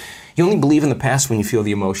 You only believe in the past when you feel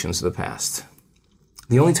the emotions of the past.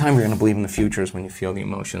 The only time you're going to believe in the future is when you feel the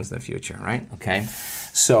emotions of the future, right? Okay?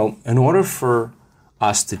 So in order for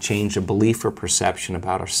us to change a belief or perception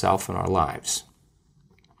about ourselves and our lives,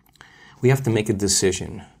 we have to make a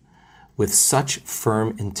decision with such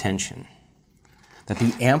firm intention that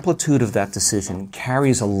the amplitude of that decision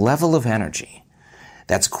carries a level of energy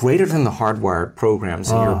that's greater than the hardwired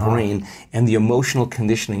programs in your brain and the emotional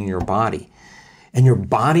conditioning in your body. And your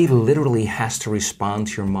body literally has to respond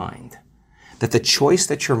to your mind. That the choice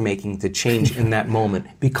that you're making to change in that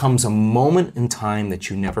moment becomes a moment in time that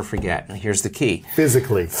you never forget. Now here's the key.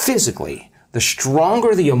 Physically. The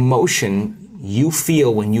stronger the emotion you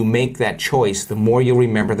feel when you make that choice, the more you'll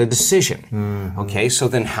remember the decision. Okay, so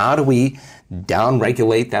then how do we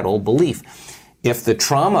downregulate that old belief? If the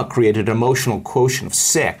trauma created an emotional quotient of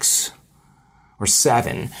 6 or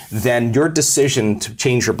 7, then your decision to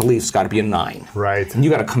change your beliefs got to be a 9. Right. And you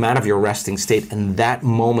got to come out of your resting state, and that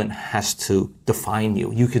moment has to define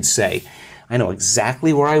you. You could say, I know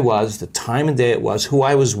exactly where I was, the time of day it was, who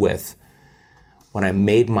I was with, when I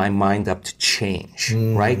made my mind up to change,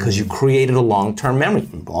 right? Because you created a long-term memory.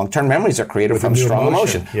 Long-term memories are created from strong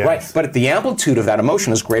emotion. Yes. Right? But if the amplitude of that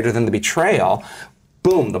emotion is greater than the betrayal,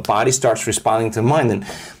 boom, the body starts responding to the mind, and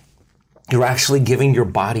you're actually giving your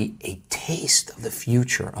body a taste of the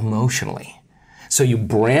future emotionally. So you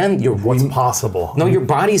brand your... What's possible. No, your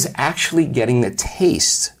body's actually getting the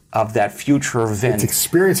taste of that future event. It's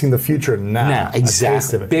experiencing the future now.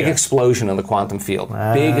 Exactly. Big explosion in the quantum field.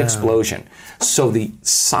 Big explosion. So the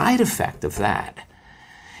side effect of that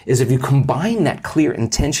is if you combine that clear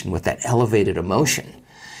intention with that elevated emotion,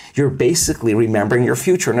 you're basically remembering your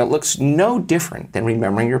future, and it looks no different than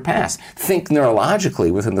remembering your past. Think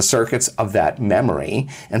neurologically within the circuits of that memory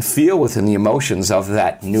and feel within the emotions of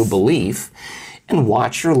that new belief and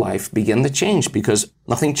watch your life begin to change, because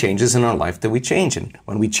nothing changes in our life that we change. And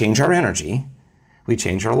when we change our energy, we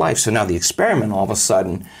change our life. So now the experiment all of a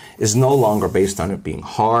sudden is no longer based on it being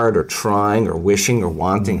hard or trying or wishing or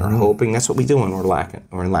wanting or hoping. That's what we do when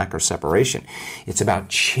we're in lack or separation. It's about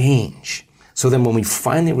change. So then when we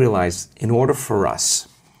finally realize, in order for us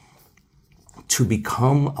to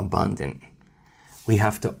become abundant, we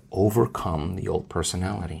have to overcome the old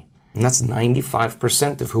personality. And that's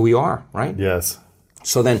 95% of who we are, right? Yes.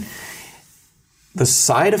 So then the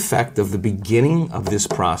side effect of the beginning of this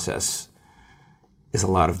process is a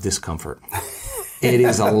lot of discomfort. It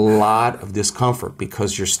is a lot of discomfort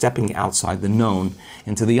because you're stepping outside the known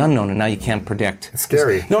into the unknown, and now you can't predict. It's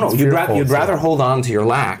scary. No, you'd rather hold on to your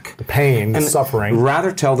lack. The pain, the suffering.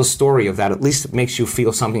 Rather tell the story of that. At least it makes you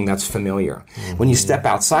feel something that's familiar. When you step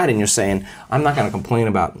outside and you're saying, I'm not going to complain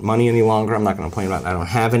about money any longer. I'm not going to complain about I don't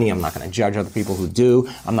have any. I'm not going to judge other people who do.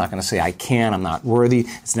 I'm not going to say I can't. I'm not worthy.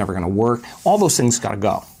 It's never going to work. All those things got to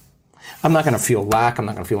go. I'm not going to feel lack. I'm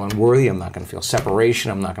not going to feel unworthy. I'm not going to feel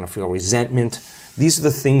separation. I'm not going to feel resentment. These are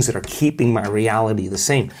the things that are keeping my reality the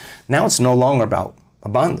same. Now it's no longer about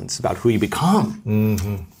abundance, about who you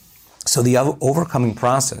become. So the overcoming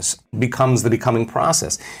process becomes the becoming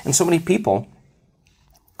process. And so many people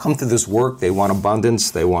come to this work, they want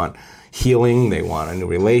abundance, they want healing, they want a new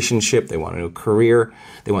relationship, they want a new career,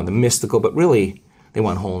 they want the mystical, but really they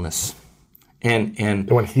want wholeness. And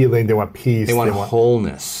they want healing, they want peace. They want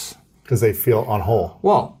wholeness. Because they feel unwhole.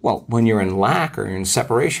 Well, when you're in lack or you're in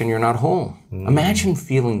separation, you're not whole. Imagine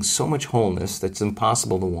feeling so much wholeness that's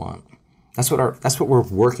impossible to want. That's what we're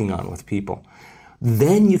working on with people.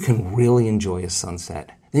 Then you can really enjoy a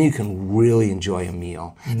sunset. Then you can really enjoy a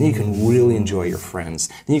meal. Then you can really enjoy your friends.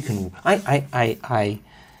 Then you can. I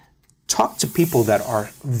talk to people that are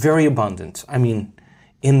very abundant. I mean,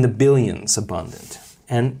 in the billions abundant.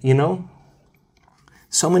 And,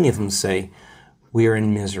 so many of them say, we are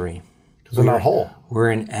in misery. Because they're not whole.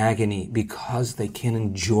 We're in agony because they can't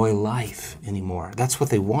enjoy life anymore. That's what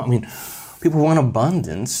they want. I mean, people want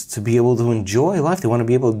abundance to be able to enjoy life. They want to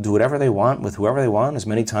be able to do whatever they want with whoever they want as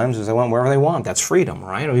many times as they want, wherever they want. That's freedom,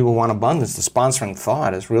 right? Or people want abundance. The sponsoring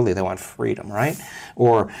thought is really they want freedom, right?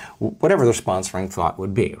 Or whatever their sponsoring thought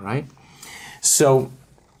would be, right? So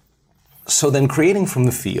then creating from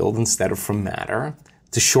the field instead of from matter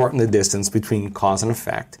to shorten the distance between cause and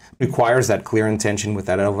effect requires that clear intention with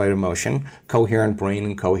that elevated emotion, coherent brain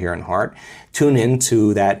and coherent heart. Tune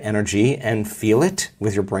into that energy and feel it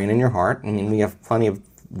with your brain and your heart. I mean, we have plenty of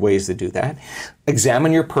ways to do that.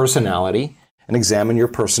 Examine your personality and examine your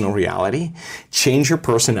personal reality. Change your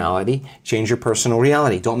personality, change your personal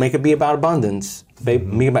reality. Don't make it be about abundance. Make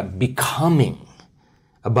it about becoming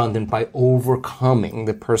abundant by overcoming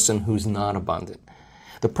the person who's not abundant.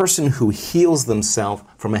 The person who heals themselves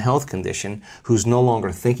from a health condition, who's no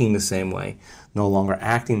longer thinking the same way, no longer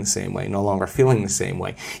acting the same way, no longer feeling the same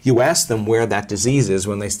way. You ask them where that disease is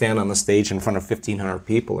when they stand on the stage in front of 1,500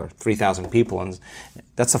 people or 3,000 people, and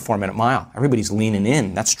that's a 4-minute mile. Everybody's leaning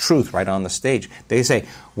in. That's truth right on the stage. They say,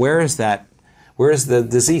 where is that? Where is the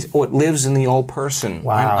disease? Oh, it lives in the old person.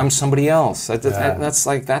 Wow. I'm somebody else. That's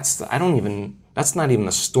not even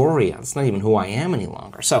a story. That's not even who I am any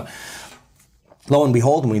longer. So, lo and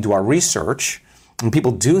behold, when we do our research, and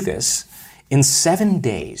people do this, in 7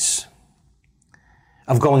 days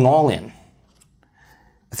of going all in,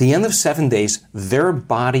 at the end of 7 days, their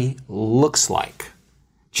body looks like,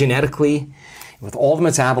 genetically, with all the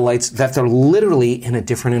metabolites, that they're literally in a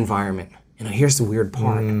different environment. Here's the weird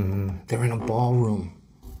part. They're in a ballroom.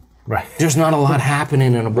 Right. There's not a lot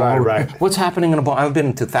happening in a ballroom. Right. What's happening in a ballroom? I've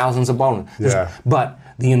been to thousands of ballrooms. But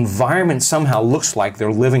the environment somehow looks like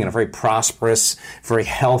they're living in a very prosperous, very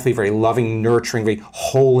healthy, very loving, nurturing, very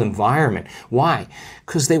whole environment. Why?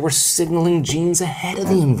 Because they were signaling genes ahead of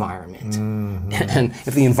the environment. And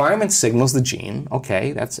if the environment signals the gene,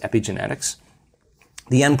 okay, that's epigenetics.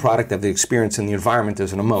 The end product of the experience in the environment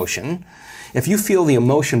is an emotion. If you feel the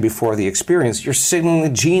emotion before the experience, you're signaling the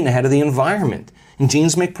gene ahead of the environment. And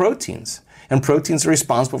genes make proteins. And proteins are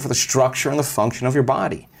responsible for the structure and the function of your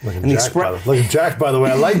body. Look at Jack, by the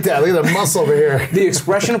way. I like that. Look at the muscle over here. The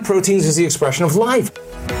expression of proteins is the expression of life.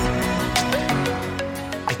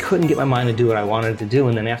 I couldn't get my mind to do what I wanted to do.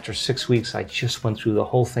 And then after 6 weeks, I just went through the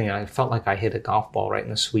whole thing. And I felt like I hit a golf ball right in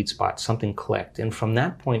the sweet spot. Something clicked. And from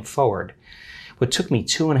that point forward, what took me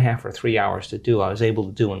 2.5 or 3 hours to do, I was able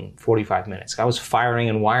to do in 45 minutes. I was firing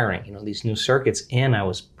and wiring, these new circuits, and I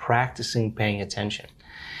was practicing paying attention.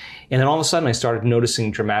 And then all of a sudden, I started noticing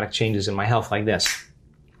dramatic changes in my health like this.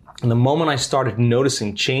 And the moment I started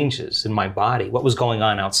noticing changes in my body, what was going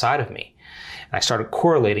on outside of me, and I started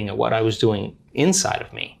correlating at what I was doing inside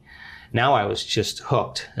of me, now I was just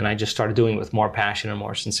hooked, and I just started doing it with more passion and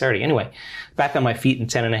more sincerity. Anyway, back on my feet in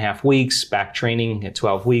 10.5 weeks, back training at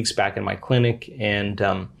 12 weeks, back in my clinic, and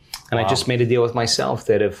I just made a deal with myself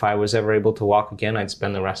that if I was ever able to walk again, I'd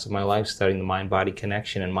spend the rest of my life studying the mind-body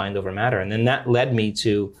connection and mind over matter. And then that led me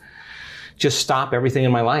to just stop everything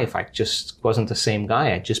in my life. I just wasn't the same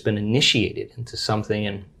guy. I'd just been initiated into something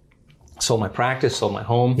and sold my practice, sold my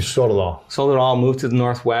home. You sold it all. Sold it all, moved to the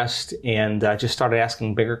Northwest, and just started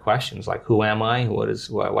asking bigger questions like, who am I?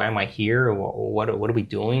 Why am I here? What are we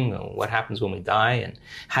doing? What happens when we die? And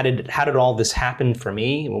how did all this happen for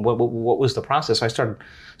me? What was the process? I started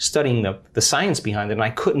studying the science behind it, and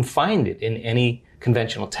I couldn't find it in any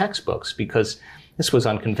conventional textbooks because this was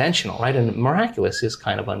unconventional, right? And miraculous is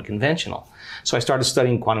kind of unconventional. So I started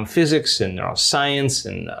studying quantum physics and neuroscience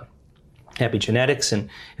and epigenetics, and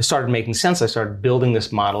it started making sense. I started building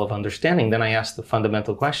this model of understanding. Then I asked the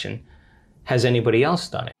fundamental question, has anybody else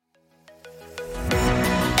done it?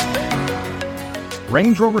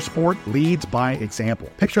 Range Rover Sport leads by example.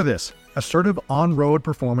 Picture this. Assertive on-road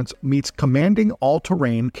performance meets commanding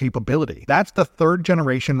all-terrain capability. That's the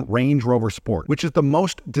third-generation Range Rover Sport, which is the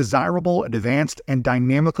most desirable, advanced, and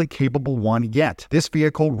dynamically capable one yet. This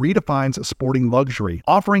vehicle redefines sporting luxury,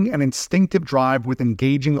 offering an instinctive drive with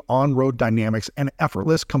engaging on-road dynamics and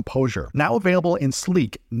effortless composure. Now available in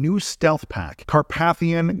sleek, new Stealth Pack,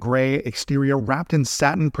 Carpathian gray exterior wrapped in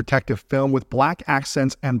satin protective film with black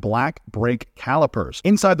accents and black brake calipers.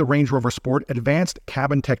 Inside the Range Rover Sport, advanced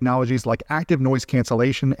cabin technologies capabilities like active noise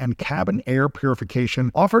cancellation and cabin air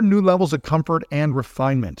purification offer new levels of comfort and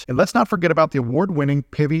refinement. And let's not forget about the award-winning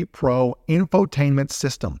Pivi Pro infotainment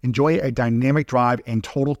system. Enjoy a dynamic drive and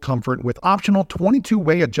total comfort with optional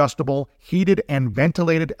 22-way adjustable, heated and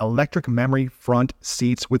ventilated electric memory front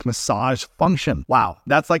seats with massage function. Wow,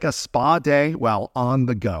 that's like a spa day while on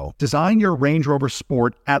the go. Design your Range Rover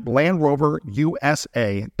Sport at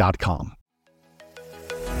LandRoverUSA.com.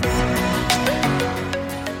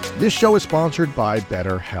 This show is sponsored by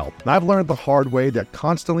BetterHelp. And I've learned the hard way that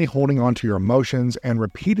constantly holding on to your emotions and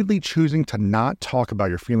repeatedly choosing to not talk about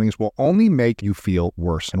your feelings will only make you feel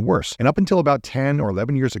worse and worse. And up until about 10 or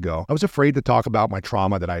 11 years ago, I was afraid to talk about my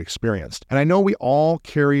trauma that I experienced. And I know we all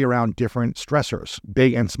carry around different stressors,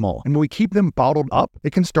 big and small. And when we keep them bottled up,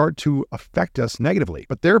 it can start to affect us negatively.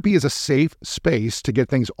 But therapy is a safe space to get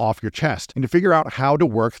things off your chest and to figure out how to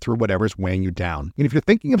work through whatever's weighing you down. And if you're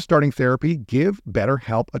thinking of starting therapy, give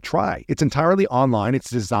BetterHelp a try. It's entirely online. It's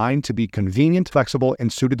designed to be convenient, flexible,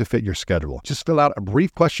 and suited to fit your schedule. Just fill out a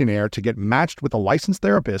brief questionnaire to get matched with a licensed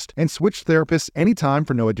therapist and switch therapists anytime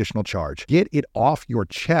for no additional charge. Get it off your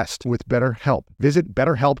chest with BetterHelp. Visit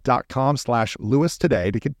BetterHelp.com/Lewis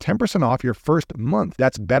today to get 10% off your first month.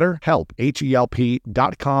 That's BetterHelp,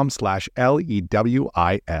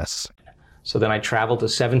 HELP.com/LEWIS. So then I traveled to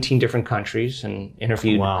 17 different countries and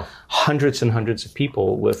interviewed hundreds and hundreds of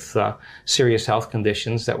people with serious health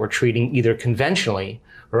conditions that were treating either conventionally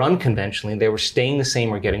or unconventionally. They were staying the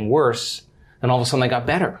same or getting worse, and all of a sudden they got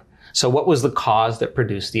better. So what was the cause that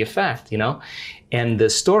produced the effect, you know? And the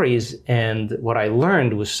stories and what I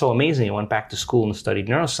learned was so amazing. I went back to school and studied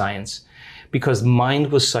neuroscience because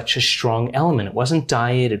mind was such a strong element. It wasn't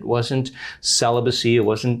diet, it wasn't celibacy, it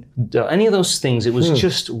wasn't any of those things. It was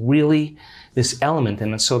just really this element.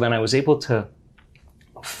 And so then I was able to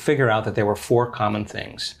figure out that there were 4 common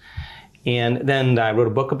things. And then I wrote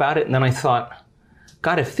a book about it, and then I thought,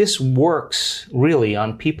 God, if this works really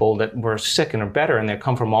on people that were sick and are better, and they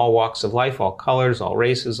come from all walks of life, all colors, all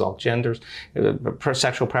races, all genders,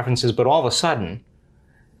 sexual preferences, but all of a sudden,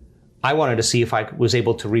 I wanted to see if I was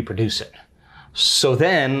able to reproduce it. So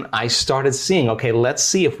then I started seeing, okay, let's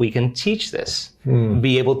see if we can teach this,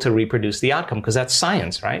 be able to reproduce the outcome, because that's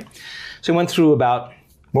science, right? So I went through about...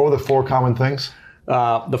 What were the 4 common things?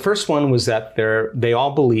 The first one was that they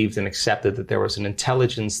all believed and accepted that there was an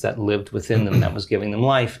intelligence that lived within them that was giving them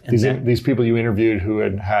life. And these people you interviewed who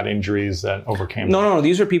had had injuries that overcame them? No.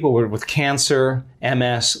 These are people with cancer,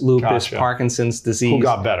 MS, lupus, Parkinson's disease. Who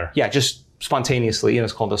got better? Yeah, just spontaneously.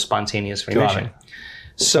 It's called a spontaneous remission.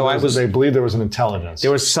 So they believed there was an intelligence.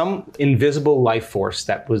 There was some invisible life force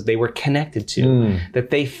that they were connected to,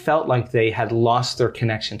 that they felt like they had lost their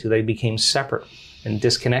connection to. They became separate and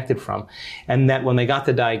disconnected from. And that when they got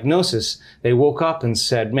the diagnosis, they woke up and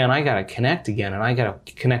said, man, I got to connect again, and I got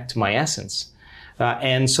to connect to my essence.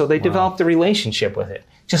 And so they developed a relationship with it.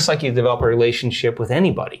 Just like you develop a relationship with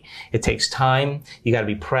anybody. It takes time. You got to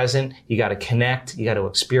be present. You got to connect. You got to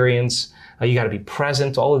experience. You got to be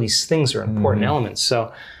present. All of these things are important elements.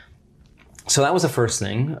 So that was the first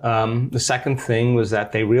thing. The second thing was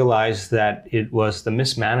that they realized that it was the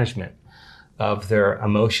mismanagement of their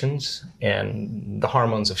emotions and the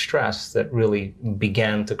hormones of stress that really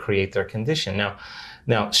began to create their condition.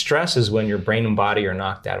 Now, stress is when your brain and body are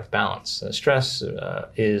knocked out of balance. Stress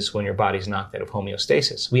is when your body's knocked out of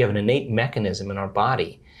homeostasis. We have an innate mechanism in our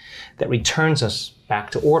body that returns us back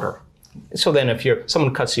to order. So then if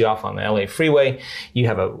someone cuts you off on the LA freeway, you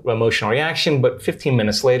have an emotional reaction, but 15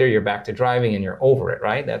 minutes later, you're back to driving and you're over it,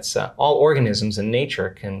 right? That's all organisms in nature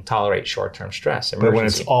can tolerate short-term stress. But when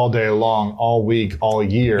it's all day long, all week, all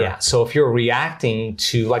year. Yeah, so if you're reacting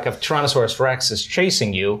to, like if Tyrannosaurus Rex is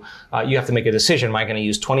chasing you, you have to make a decision. Am I going to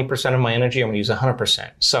use 20% of my energy or am I going to use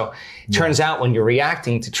 100%? So it turns out when you're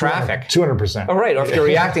reacting to traffic. 200%. Oh, right. Or if you're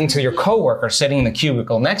reacting to your coworker sitting in the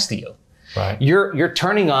cubicle next to you. Right. You're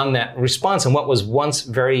turning on that response, and what was once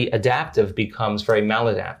very adaptive becomes very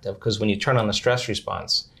maladaptive, because when you turn on the stress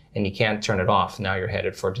response and you can't turn it off, now you're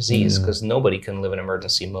headed for disease, because nobody can live in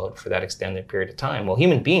emergency mode for that extended period of time. Well,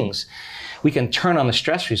 human beings, we can turn on the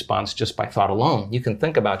stress response just by thought alone. You can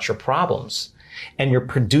think about your problems and you're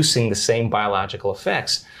producing the same biological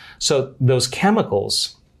effects. So those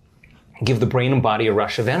chemicals give the brain and body a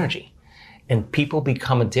rush of energy. And people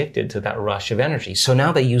become addicted to that rush of energy. So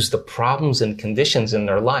now they use the problems and conditions in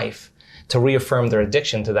their life to reaffirm their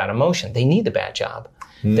addiction to that emotion. They need the bad job.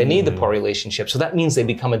 They need the poor relationship. So that means they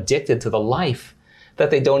become addicted to the life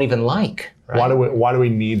that they don't even like. Right? Why do we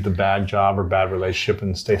need the bad job or bad relationship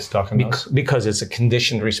and stay stuck in those? Because it's a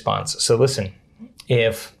conditioned response. So listen,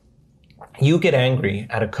 if you get angry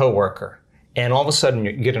at a coworker and all of a sudden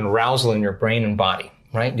you get an arousal in your brain and body,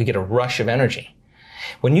 right? You get a rush of energy.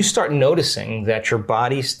 When you start noticing that your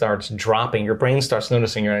body starts dropping, your brain starts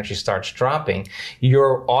noticing your energy starts dropping,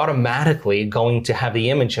 you're automatically going to have the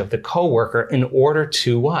image of the coworker in order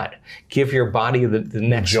to what? Give your body the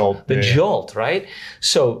next jolt, jolt, right?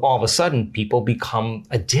 So all of a sudden, people become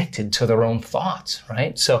addicted to their own thoughts,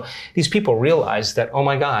 right? So these people realize that, oh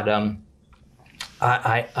my God,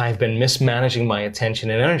 I've been mismanaging my attention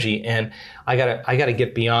and energy, and I gotta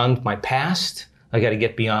get beyond my past. I got to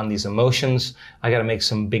get beyond these emotions. I got to make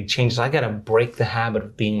some big changes. I got to break the habit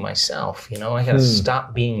of being myself. I got to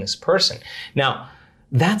stop being this person. Now,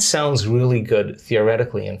 that sounds really good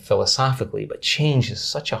theoretically and philosophically, but change is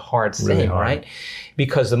such a hard thing, really hard. Right?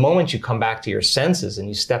 Because the moment you come back to your senses and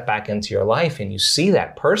you step back into your life and you see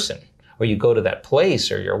that person, or you go to that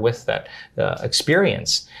place, or you're with that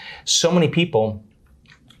experience, so many people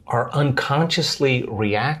are unconsciously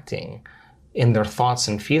reacting in their thoughts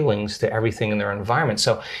and feelings to everything in their environment.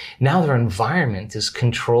 So now their environment is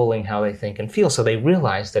controlling how they think and feel. So they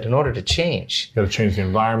realize that in order to change, you got to change the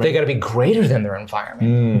environment. They got to be greater than their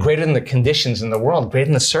environment, greater than the conditions in the world, greater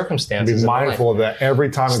than the circumstances. Be mindful of that every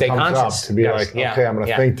time it comes up. To be okay, I'm going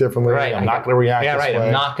to think differently. Right. I'm not going to react this way.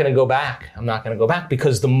 I'm not going to go back. I'm not going to go back,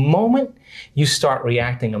 because the moment you start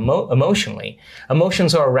reacting emotionally,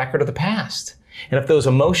 emotions are a record of the past. And if those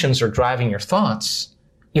emotions are driving your thoughts,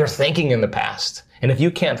 you're thinking in the past. And if you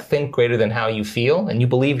can't think greater than how you feel, and you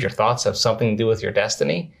believe your thoughts have something to do with your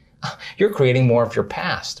destiny, you're creating more of your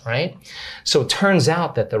past, right? So it turns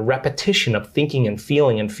out that the repetition of thinking and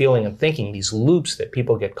feeling and feeling and thinking, these loops that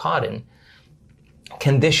people get caught in,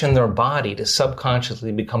 condition their body to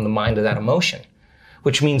subconsciously become the mind of that emotion.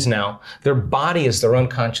 Which means now their body, as their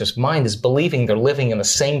unconscious mind, is believing they're living in the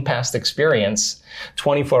same past experience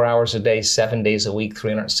 24 hours a day, 7 days a week,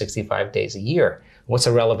 365 days a year. What's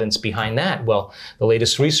the relevance behind that? Well, the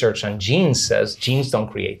latest research on genes says genes don't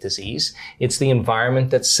create disease. It's the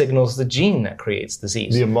environment that signals the gene that creates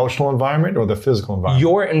disease. The emotional environment or the physical environment?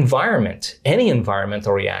 Your environment, any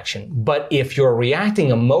environmental reaction. But if you're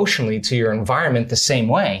reacting emotionally to your environment the same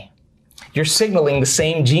way, you're signaling the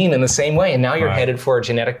same gene in the same way, and now you're headed for a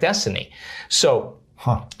genetic destiny. So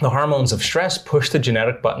the hormones of stress push the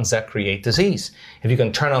genetic buttons that create disease. If you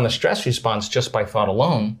can turn on the stress response just by thought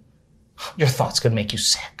alone, your thoughts could make you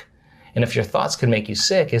sick. And if your thoughts could make you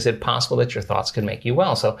sick, is it possible that your thoughts could make you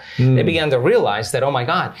well? So they began to realize that, oh my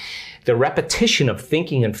God, the repetition of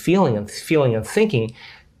thinking and feeling and feeling and thinking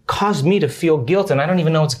caused me to feel guilt. And I don't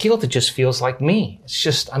even know it's guilt. It just feels like me. It's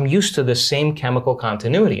just, I'm used to the same chemical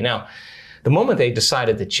continuity. Now, the moment they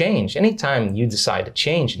decided to change, anytime you decide to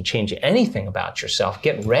change and change anything about yourself,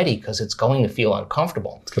 get ready, because it's going to feel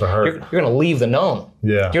uncomfortable. It's going to hurt. You're going to leave the known.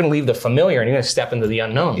 Yeah. You're going to leave the familiar and you're going to step into the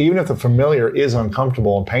unknown. Even if the familiar is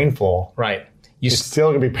uncomfortable and painful, right? It's still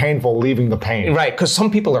going to be painful leaving the pain. Right, because some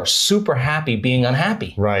people are super happy being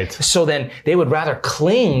unhappy. Right. So then they would rather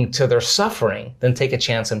cling to their suffering than take a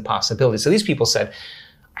chance in possibility. So these people said,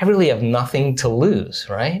 I really have nothing to lose,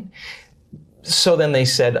 right? So then they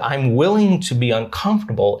said, I'm willing to be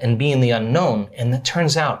uncomfortable and be in the unknown. And it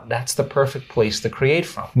turns out that's the perfect place to create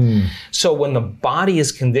from. So when the body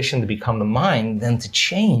is conditioned to become the mind, then to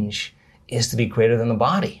change is to be greater than the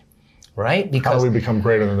body, right? Because, how do we become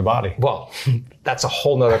greater than the body? Well, that's a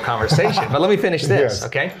whole nother conversation. But let me finish this,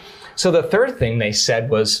 okay? So the third thing they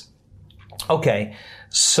said was, okay,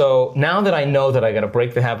 so now that I know that I got to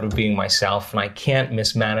break the habit of being myself and I can't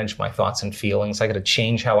mismanage my thoughts and feelings, I got to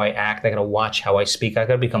change how I act, I got to watch how I speak, I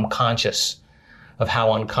got to become conscious of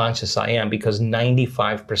how unconscious I am, because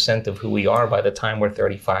 95% of who we are by the time we're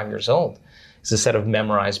 35 years old is a set of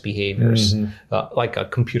memorized behaviors, like a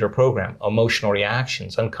computer program, emotional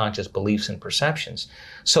reactions, unconscious beliefs and perceptions.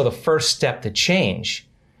 So the first step to change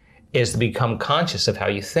is to become conscious of how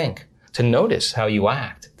you think, to notice how you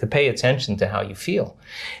act, to pay attention to how you feel.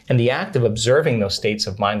 And the act of observing those states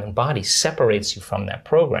of mind and body separates you from that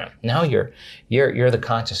program. Now you're the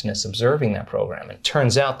consciousness observing that program. And it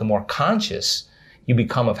turns out the more conscious you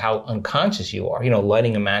become of how unconscious you are,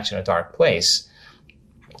 lighting a match in a dark place,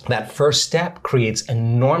 that first step creates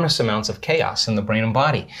enormous amounts of chaos in the brain and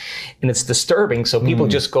body. And it's disturbing, so people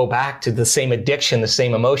just go back to the same addiction, the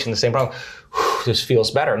same emotion, the same problem. This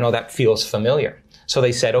feels better. No, that feels familiar. So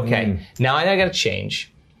they said, okay, now I got to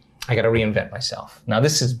change. I got to reinvent myself. Now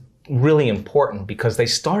this is really important, because they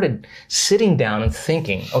started sitting down and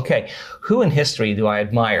thinking, okay, who in history do I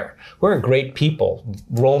admire? Who are great people,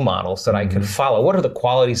 role models that I could follow? What are the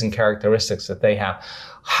qualities and characteristics that they have?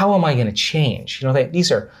 How am I going to change?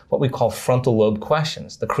 These are what we call frontal lobe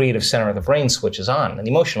questions. The creative center of the brain switches on and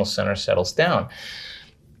the emotional center settles down.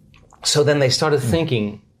 So then they started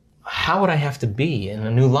thinking, how would I have to be in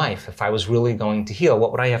a new life if I was really going to heal?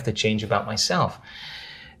 What would I have to change about myself?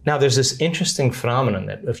 Now, there's this interesting phenomenon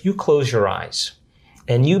that if you close your eyes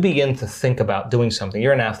and you begin to think about doing something,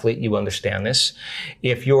 you're an athlete, you understand this.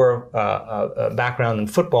 If you're a background in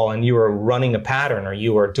football and you were running a pattern or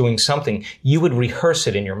you were doing something, you would rehearse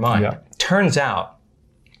it in your mind. Yeah. Turns out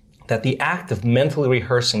that the act of mentally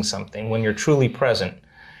rehearsing something when you're truly present,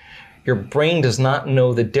 your brain does not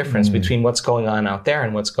know the difference between what's going on out there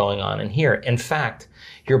and what's going on in here. In fact,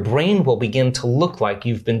 your brain will begin to look like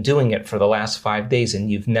you've been doing it for the last 5 days and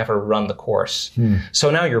you've never run the course. So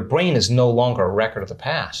now your brain is no longer a record of the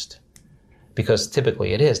past, because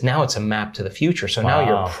typically it is. Now it's a map to the future. So now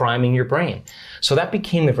you're priming your brain. So that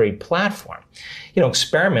became the very platform.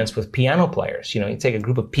 Experiments with piano players. You take a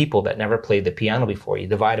group of people that never played the piano before. You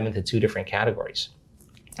divide them into 2 different categories.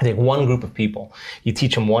 I take one group of people, you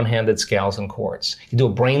teach them one-handed scales and chords. You do a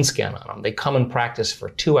brain scan on them. They come and practice for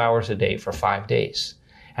 2 hours a day for 5 days.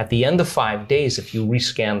 At the end of 5 days, if you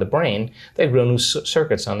rescan the brain, they grow new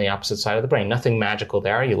circuits on the opposite side of the brain. Nothing magical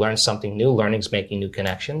there. You learn something new. Learning's making new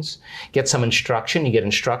connections. Get some instruction. You get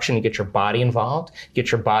instruction. You get your body involved.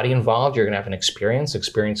 Get your body involved. You're going to have an experience.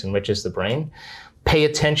 Experience enriches the brain. Pay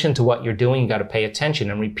attention to what you're doing. You got to pay attention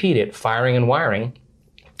and repeat it. Firing and wiring.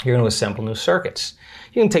 You're going to assemble new circuits.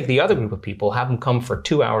 You can take the other group of people, have them come for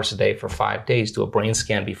 2 hours a day for 5 days, do a brain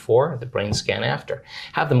scan before, the brain scan after.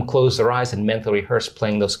 Have them close their eyes and mentally rehearse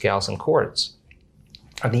playing those scales and chords.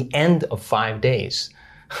 At the end of 5 days,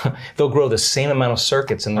 they'll grow the same amount of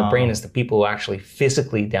circuits in their brain as the people who actually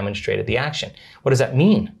physically demonstrated the action. What does that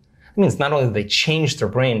mean? It means not only do they change their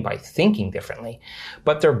brain by thinking differently,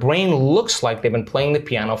 but their brain looks like they've been playing the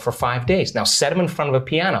piano for 5 days. Now set them in front of a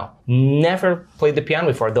piano. Never played the piano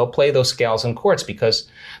before. They'll play those scales and chords because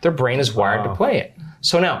their brain is wired to play it.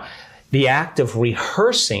 So now, the act of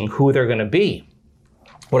rehearsing who they're going to be,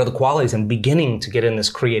 what are the qualities, and beginning to get in this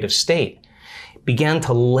creative state, began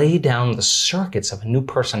to lay down the circuits of a new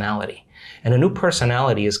personality. And a new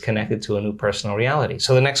personality is connected to a new personal reality.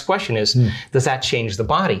 So the next question is, does that change the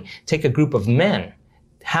body? Take a group of men,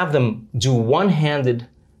 have them do one-handed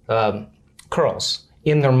curls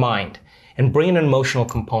in their mind, and bring an emotional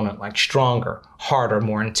component like stronger, harder,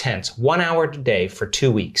 more intense, 1 hour a day for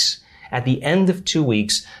 2 weeks. At the end of 2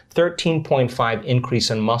 weeks, 13.5 increase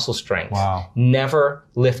in muscle strength. Wow. Never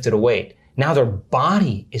lifted a weight. Now their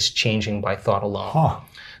body is changing by thought alone.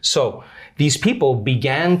 So these people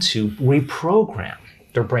began to reprogram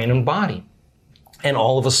their brain and body. And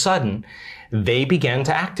all of a sudden, they began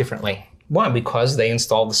to act differently. Why? Because they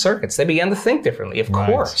installed the circuits. They began to think differently, of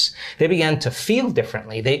course. They began to feel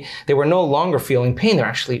differently. They were no longer feeling pain. They're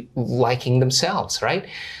actually liking themselves, right?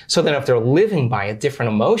 So then if they're living by a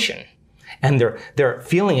different emotion, and they're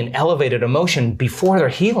feeling an elevated emotion before they're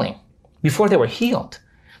healing, before they were healed,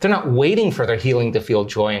 they're not waiting for their healing to feel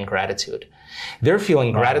joy and gratitude. They're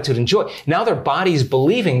feeling gratitude and joy. Now their body's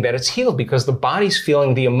believing that it's healed because the body's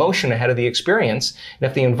feeling the emotion ahead of the experience. And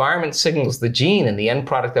if the environment signals the gene and the end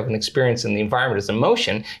product of an experience in the environment is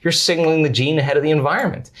emotion, you're signaling the gene ahead of the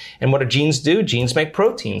environment. And what do genes do? Genes make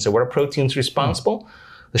proteins. And what are proteins responsible?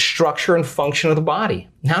 The structure and function of the body.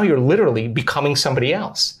 Now you're literally becoming somebody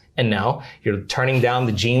else. And now you're turning down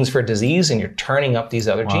the genes for disease and you're turning up these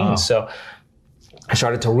other genes. So I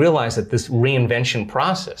started to realize that this reinvention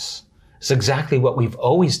process is exactly what we've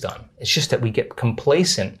always done. It's just that we get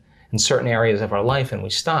complacent in certain areas of our life and we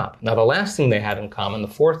stop. Now, the last thing they had in common, the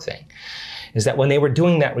fourth thing, is that when they were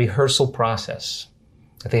doing that rehearsal process,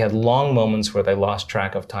 that they had long moments where they lost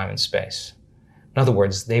track of time and space. In other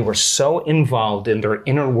words, they were so involved in their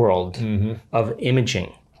inner world of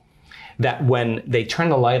imaging that when they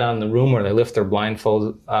turned the light on in the room or they lift their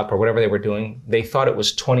blindfold up or whatever they were doing, they thought it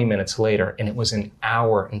was 20 minutes later, and it was an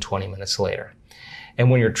hour and 20 minutes later.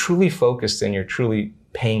 And when you're truly focused and you're truly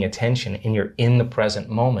paying attention and you're in the present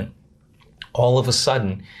moment, all of a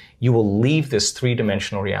sudden, you will leave this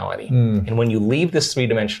three-dimensional reality. And when you leave this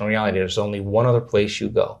three-dimensional reality, there's only one other place you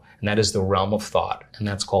go, and that is the realm of thought, and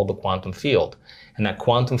that's called the quantum field. And that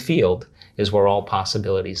quantum field is where all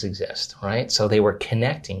possibilities exist, right? So they were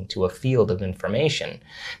connecting to a field of information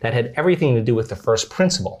that had everything to do with the first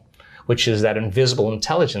principle, which is that invisible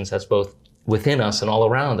intelligence that's both within us and all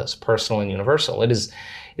around us, personal and universal. It is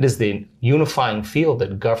the unifying field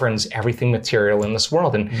that governs everything material in this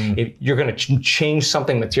world. And if you're going to change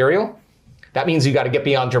something material, that means you got to get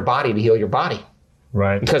beyond your body to heal your body.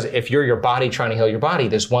 Right. Because if you're your body trying to heal your body,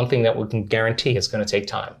 there's one thing that we can guarantee: it's going to take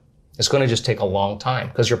time. It's going to just take a long time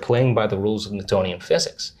because you're playing by the rules of Newtonian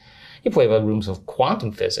physics. You play by the rules of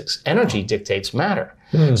quantum physics. Energy dictates matter.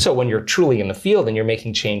 So when you're truly in the field and you're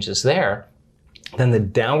making changes there, then the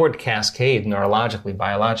downward cascade neurologically,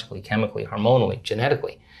 biologically, chemically, hormonally,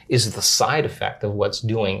 genetically is the side effect of what's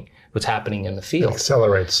happening in the field. It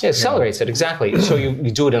accelerates. It accelerates it, exactly. So you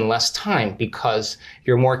do it in less time because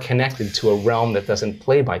you're more connected to a realm that doesn't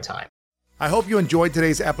play by time. I hope you enjoyed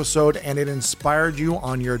today's episode and it inspired you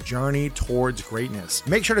on your journey towards greatness.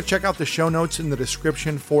 Make sure to check out the show notes in the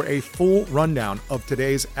description for a full rundown of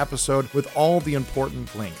today's episode with all the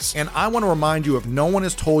important links. And I want to remind you, if no one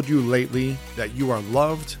has told you lately, that you are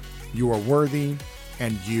loved, you are worthy,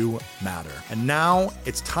 and you matter. And now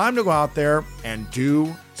it's time to go out there and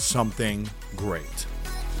do something great.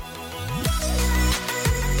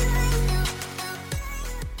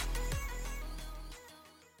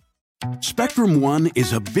 Spectrum One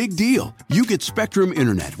is a big deal. You get Spectrum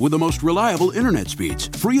Internet with the most reliable internet speeds,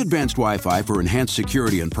 free advanced Wi-Fi for enhanced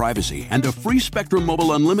security and privacy, and a free Spectrum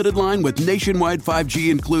Mobile Unlimited line with nationwide 5G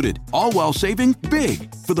included, all while saving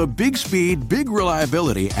big. For the big speed, big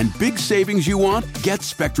reliability, and big savings you want, get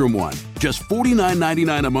Spectrum One. Just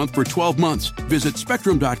 $49.99 a month for 12 months. Visit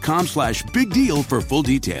spectrum.com/big deal for full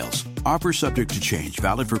details. Offer subject to change.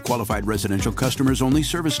 Valid for qualified residential customers only.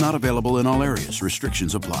 Service not available in all areas.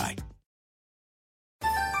 Restrictions apply.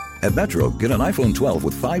 At Metro, get an iPhone 12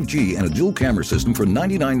 with 5G and a dual camera system for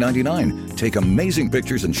 $99.99. Take amazing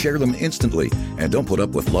pictures and share them instantly. And don't put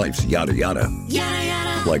up with life's yada yada. Yada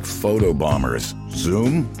yada. Like photo bombers.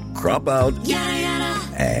 Zoom, crop out, Yada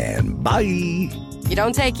yada. and bye. You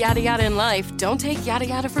don't take yada yada in life, don't take yada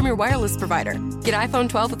yada from your wireless provider. Get iPhone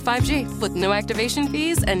 12 with 5G with no activation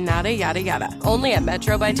fees and nada yada yada. Only at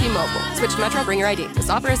Metro by T-Mobile. Switch to Metro, bring your ID.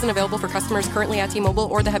 This offer isn't available for customers currently at T-Mobile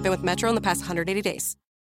or that have been with Metro in the past 180 days.